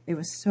thing. It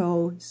was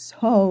so,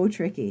 so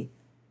tricky.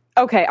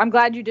 Okay, I'm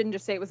glad you didn't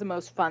just say it was the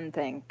most fun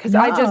thing, because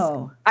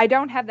I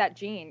don't have that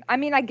gene. I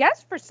mean, I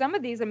guess for some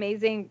of these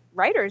amazing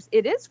writers,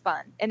 it is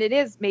fun, and it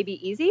is maybe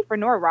easy. For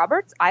Nora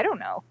Roberts, I don't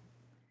know.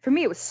 For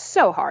me, it was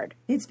so hard.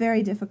 It's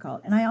very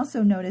difficult. And I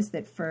also noticed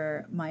that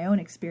for my own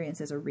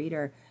experience as a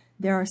reader,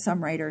 there are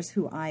some writers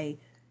who I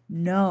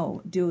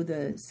know do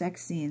the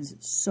sex scenes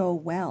so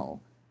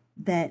well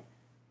that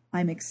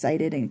I'm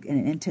excited and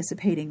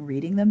anticipating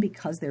reading them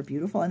because they're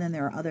beautiful. And then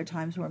there are other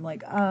times where I'm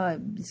like,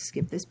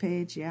 skip this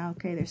page. Yeah,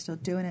 okay, they're still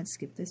doing it.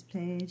 Skip this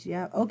page.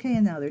 Yeah, okay,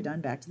 and now they're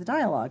done. Back to the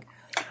dialogue.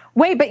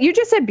 Wait, but you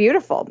just said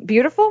beautiful.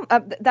 Beautiful?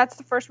 That's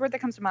the first word that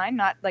comes to mind,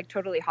 not like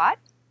totally hot?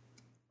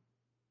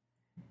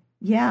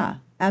 Yeah,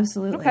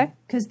 absolutely. Okay.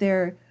 Because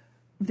they're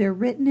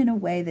written in a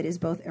way that is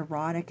both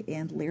erotic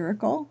and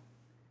lyrical.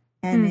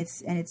 And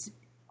it's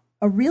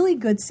a really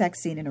good sex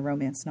scene in a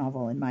romance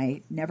novel, in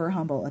my never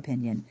humble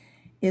opinion,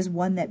 is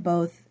one that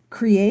both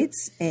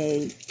creates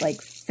a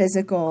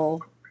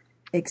physical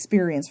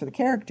experience for the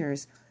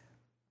characters,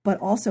 but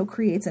also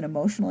creates an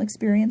emotional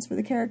experience for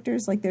the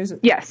characters. Like there's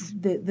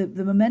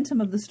the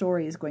momentum of the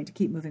story is going to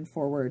keep moving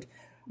forward.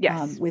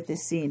 Yes. With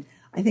this scene.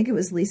 I think it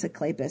was Lisa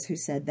Kleypas who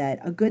said that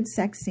a good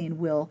sex scene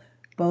will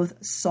both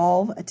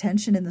solve a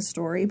tension in the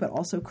story, but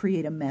also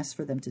create a mess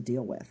for them to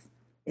deal with.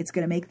 It's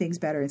going to make things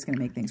better. It's going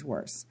to make things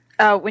worse.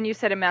 When you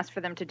said a mess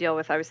for them to deal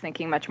with, I was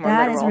thinking much more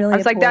that literal. Is really I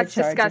was like, that's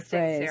disgusting,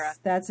 Sarah.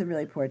 That's a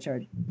really poor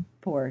turn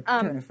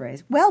of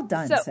phrase. Well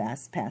done,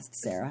 past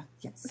Sarah.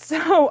 Yes.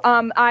 So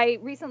I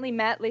recently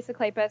met Lisa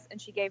Kleypas, and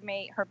she gave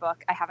me her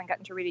book. I haven't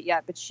gotten to read it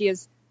yet, but she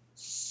is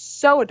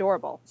so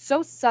adorable,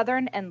 so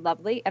Southern and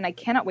lovely, and I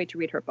cannot wait to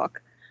read her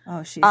book.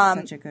 Oh, she's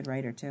such a good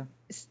writer, too.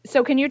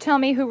 So can you tell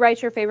me who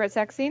writes your favorite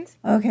sex scenes?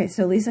 Okay,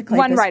 so Lisa Kleypas.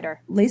 One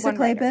writer. Lisa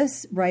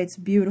Kleypas writes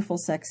beautiful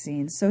sex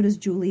scenes. So does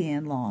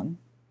Julianne Long,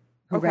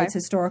 who writes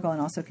historical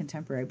and also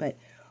contemporary. But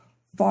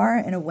far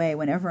and away,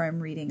 whenever I'm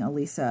reading a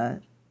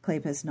Lisa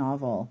Kleypas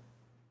novel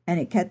and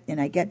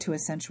I get to a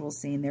sensual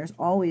scene, there's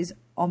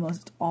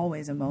almost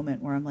always a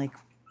moment where I'm like,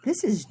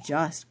 this is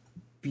just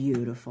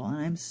beautiful. And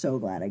I'm so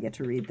glad I get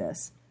to read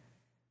this.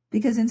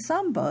 Because in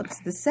some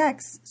books, the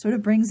sex sort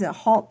of brings a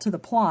halt to the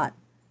plot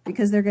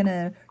because they're going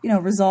to,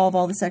 resolve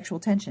all the sexual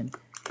tension.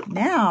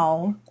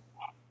 Now,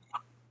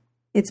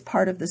 it's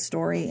part of the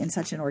story in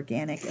such an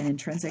organic and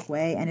intrinsic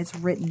way, and it's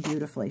written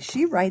beautifully.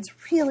 She writes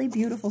really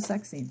beautiful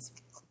sex scenes.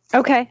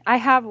 Okay, I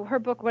have her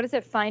book. What is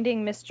it?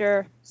 Finding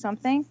Mr.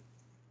 something?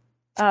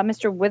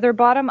 Mr.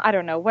 Witherbottom? I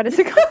don't know. What is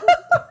it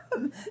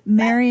called?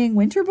 Marrying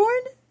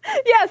Winterbourne?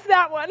 Yes,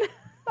 that one.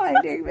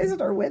 Finding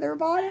Mr.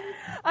 Witherbottom.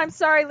 I'm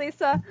sorry,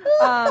 Lisa.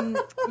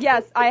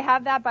 Yes, I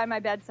have that by my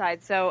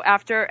bedside. So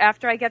after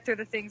I get through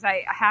the things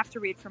I have to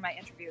read for my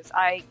interviews,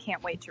 I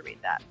can't wait to read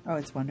that. Oh,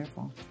 it's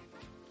wonderful.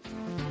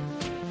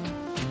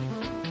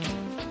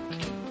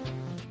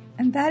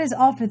 And that is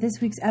all for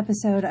this week's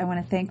episode. I want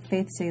to thank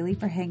Faith Salie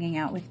for hanging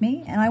out with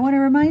me. And I want to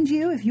remind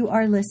you, if you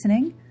are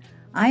listening,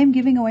 I am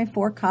giving away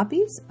 4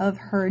 copies of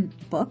her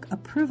book,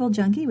 Approval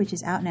Junkie, which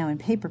is out now in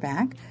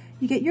paperback.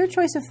 You get your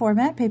choice of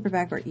format,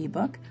 paperback or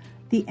ebook.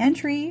 The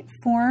entry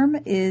form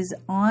is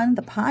on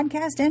the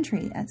podcast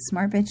entry at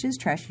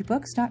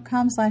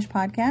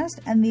smartbitchestrashybooks.com/podcast,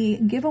 and the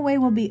giveaway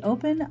will be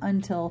open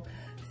until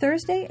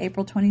Thursday,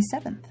 April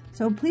 27th.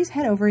 So please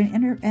head over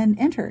and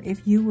enter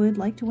if you would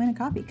like to win a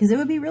copy, because it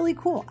would be really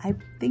cool. I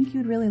think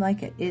you'd really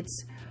like it.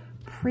 It's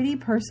pretty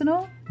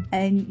personal,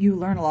 and you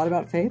learn a lot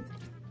about faith,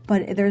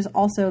 but there's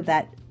also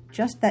that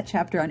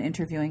chapter on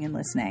interviewing and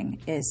listening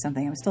is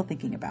something I'm still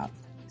thinking about.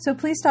 So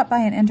please stop by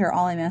and enter.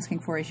 All I'm asking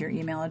for is your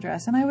email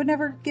address, and I would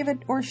never give it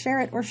or share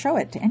it or show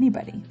it to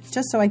anybody. It's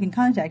just so I can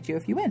contact you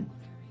if you win.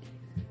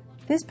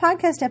 This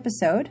podcast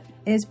episode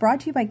is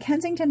brought to you by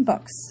Kensington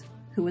Books,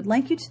 who would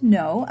like you to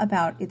know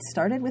about It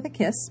Started With a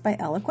Kiss by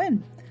Ella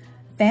Quinn.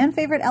 Fan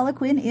favorite Ella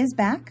Quinn is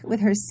back with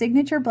her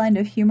signature blend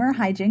of humor,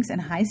 hijinks,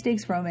 and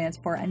high-stakes romance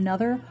for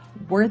another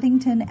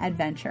Worthington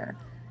adventure.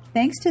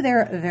 Thanks to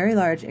their very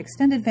large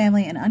extended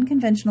family and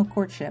unconventional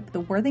courtship,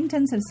 the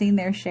Worthingtons have seen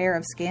their share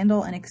of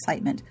scandal and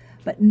excitement,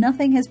 but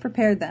nothing has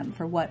prepared them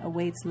for what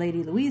awaits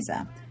Lady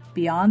Louisa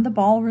beyond the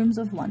ballrooms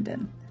of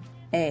London.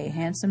 A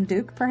handsome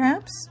duke,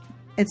 perhaps?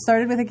 It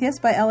Started With a Kiss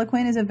by Ella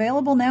Quinn is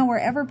available now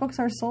wherever books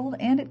are sold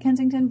and at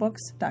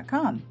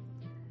kensingtonbooks.com.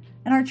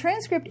 And our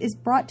transcript is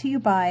brought to you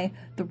by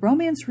The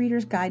Romance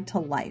Reader's Guide to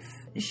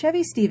Life.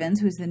 Chevy Stevens,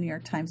 who's the New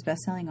York Times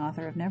bestselling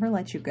author of Never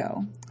Let You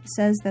Go,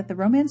 says that The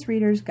Romance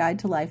Reader's Guide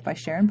to Life by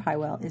Sharon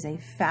Pywell is a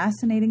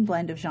fascinating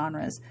blend of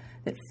genres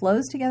that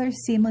flows together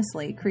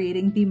seamlessly,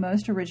 creating the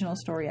most original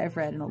story I've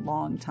read in a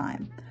long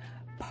time.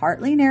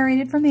 Partly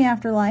narrated from the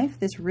afterlife,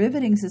 this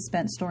riveting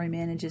suspense story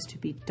manages to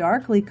be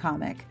darkly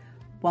comic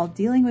while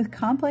dealing with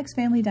complex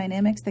family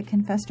dynamics that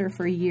can fester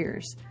for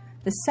years.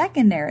 The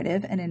second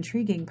narrative, an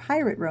intriguing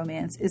pirate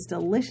romance, is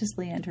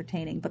deliciously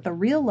entertaining, but the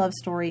real love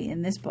story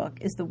in this book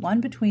is the one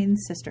between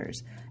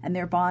sisters and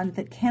their bond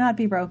that cannot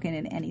be broken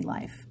in any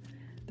life.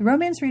 The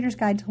Romance Reader's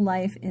Guide to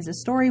Life is a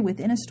story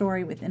within a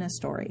story within a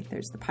story.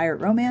 There's the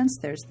pirate romance,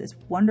 there's this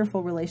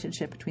wonderful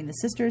relationship between the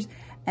sisters,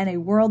 and a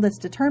world that's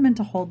determined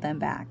to hold them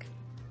back.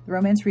 The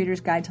Romance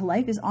Reader's Guide to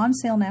Life is on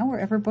sale now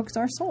wherever books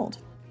are sold.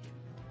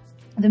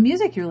 The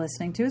music you're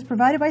listening to is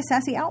provided by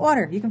Sassy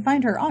Outwater. You can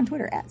find her on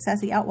Twitter at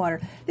Sassy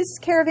Outwater. This is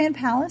Caravan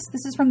Palace.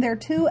 This is from their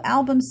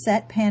 2-album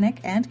set,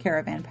 Panic and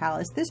Caravan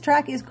Palace. This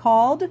track is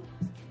called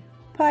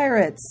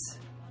Pirates.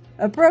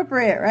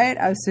 Appropriate, right?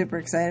 I was super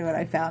excited when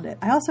I found it.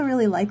 I also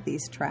really like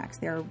these tracks.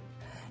 They're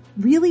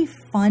really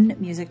fun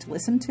music to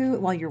listen to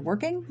while you're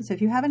working. So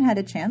if you haven't had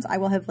a chance, I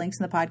will have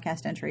links in the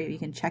podcast entry. You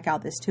can check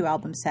out this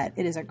 2-album set.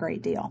 It is a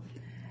great deal.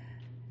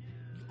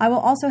 I will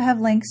also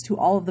have links to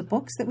all of the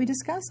books that we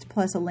discussed,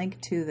 plus a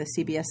link to the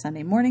CBS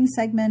Sunday Morning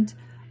segment,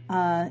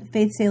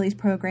 Faith Salie's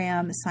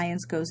program,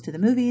 Science Goes to the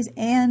Movies,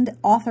 and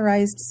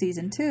Authorized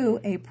Season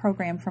 2, a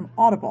program from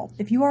Audible.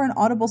 If you are an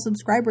Audible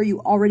subscriber, you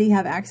already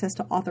have access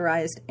to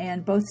Authorized,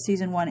 and both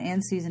Season 1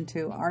 and Season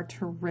 2 are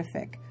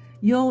terrific.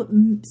 You'll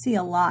see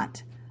a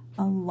lot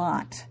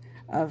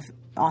of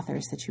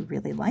authors that you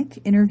really like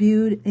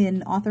interviewed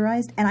in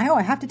Authorized. And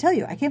I have to tell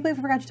you, I can't believe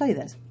I forgot to tell you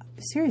this.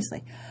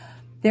 Seriously.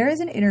 There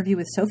is an interview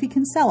with Sophie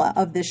Kinsella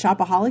of the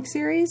Shopaholic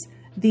series.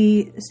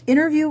 The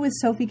interview with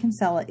Sophie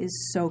Kinsella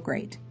is so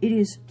great. It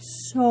is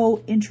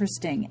so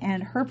interesting.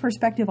 And her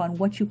perspective on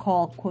what you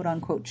call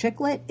quote-unquote chick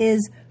lit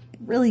is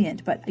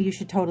brilliant. But you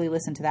should totally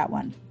listen to that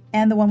one.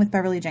 And the one with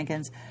Beverly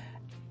Jenkins.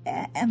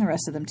 And the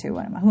rest of them too.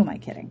 Who am I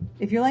kidding?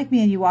 If you're like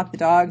me and you walk the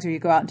dogs or you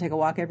go out and take a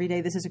walk every day,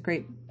 this is a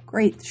great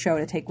show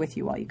to take with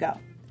you while you go.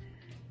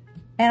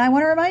 And I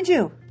want to remind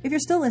you, if you're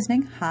still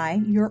listening,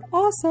 hi, you're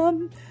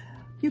awesome.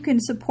 You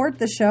can support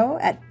the show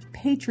at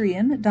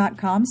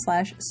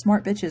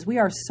patreon.com/smartbitches. We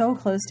are so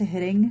close to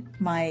hitting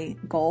my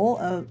goal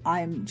of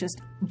I'm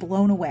just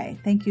blown away.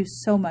 Thank you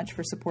so much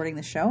for supporting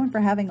the show and for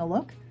having a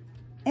look.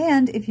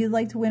 And if you'd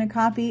like to win a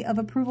copy of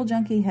Approval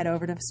Junkie, head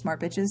over to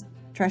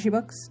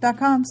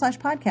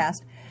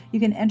smartbitchestrashybooks.com/podcast. You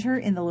can enter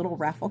in the little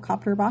raffle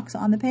copter box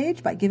on the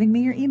page by giving me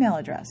your email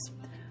address.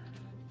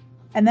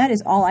 And that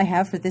is all I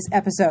have for this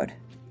episode.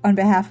 On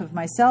behalf of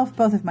myself,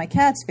 both of my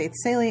cats, Faith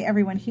Salie,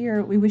 everyone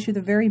here, we wish you the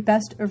very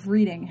best of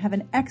reading. Have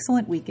an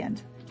excellent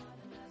weekend.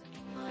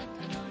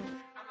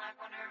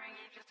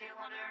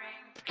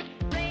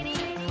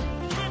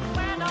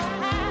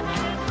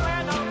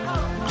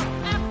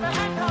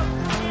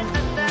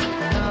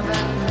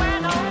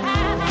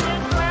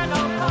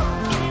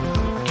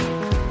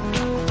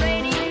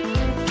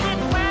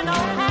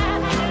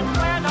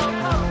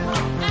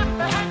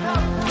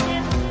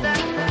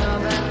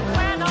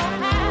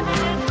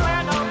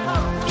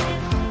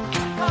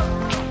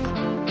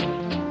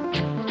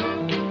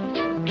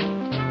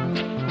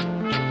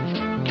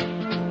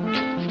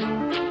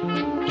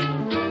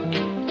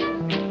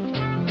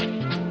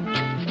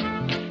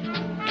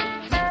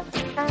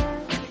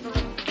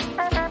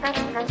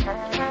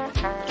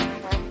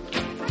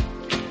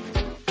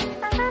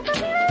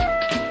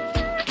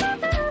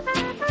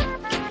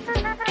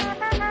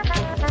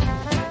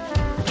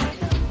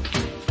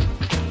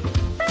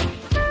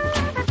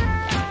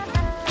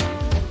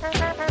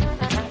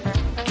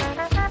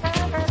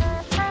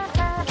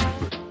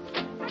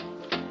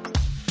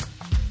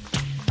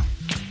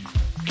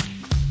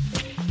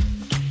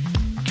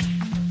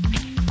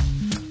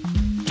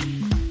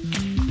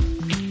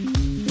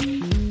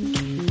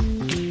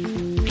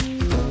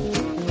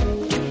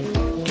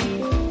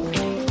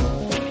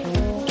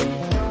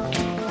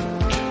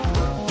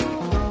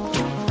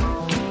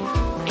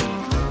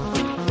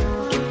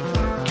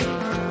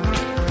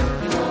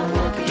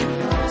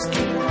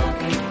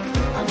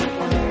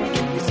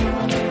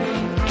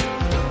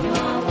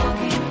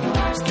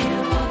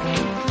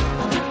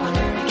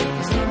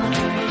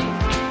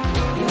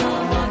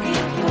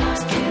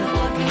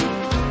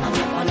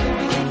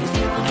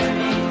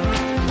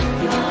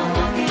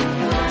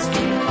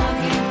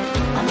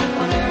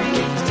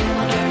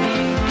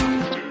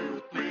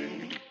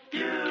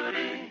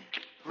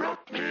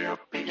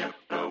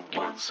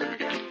 soon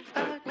again.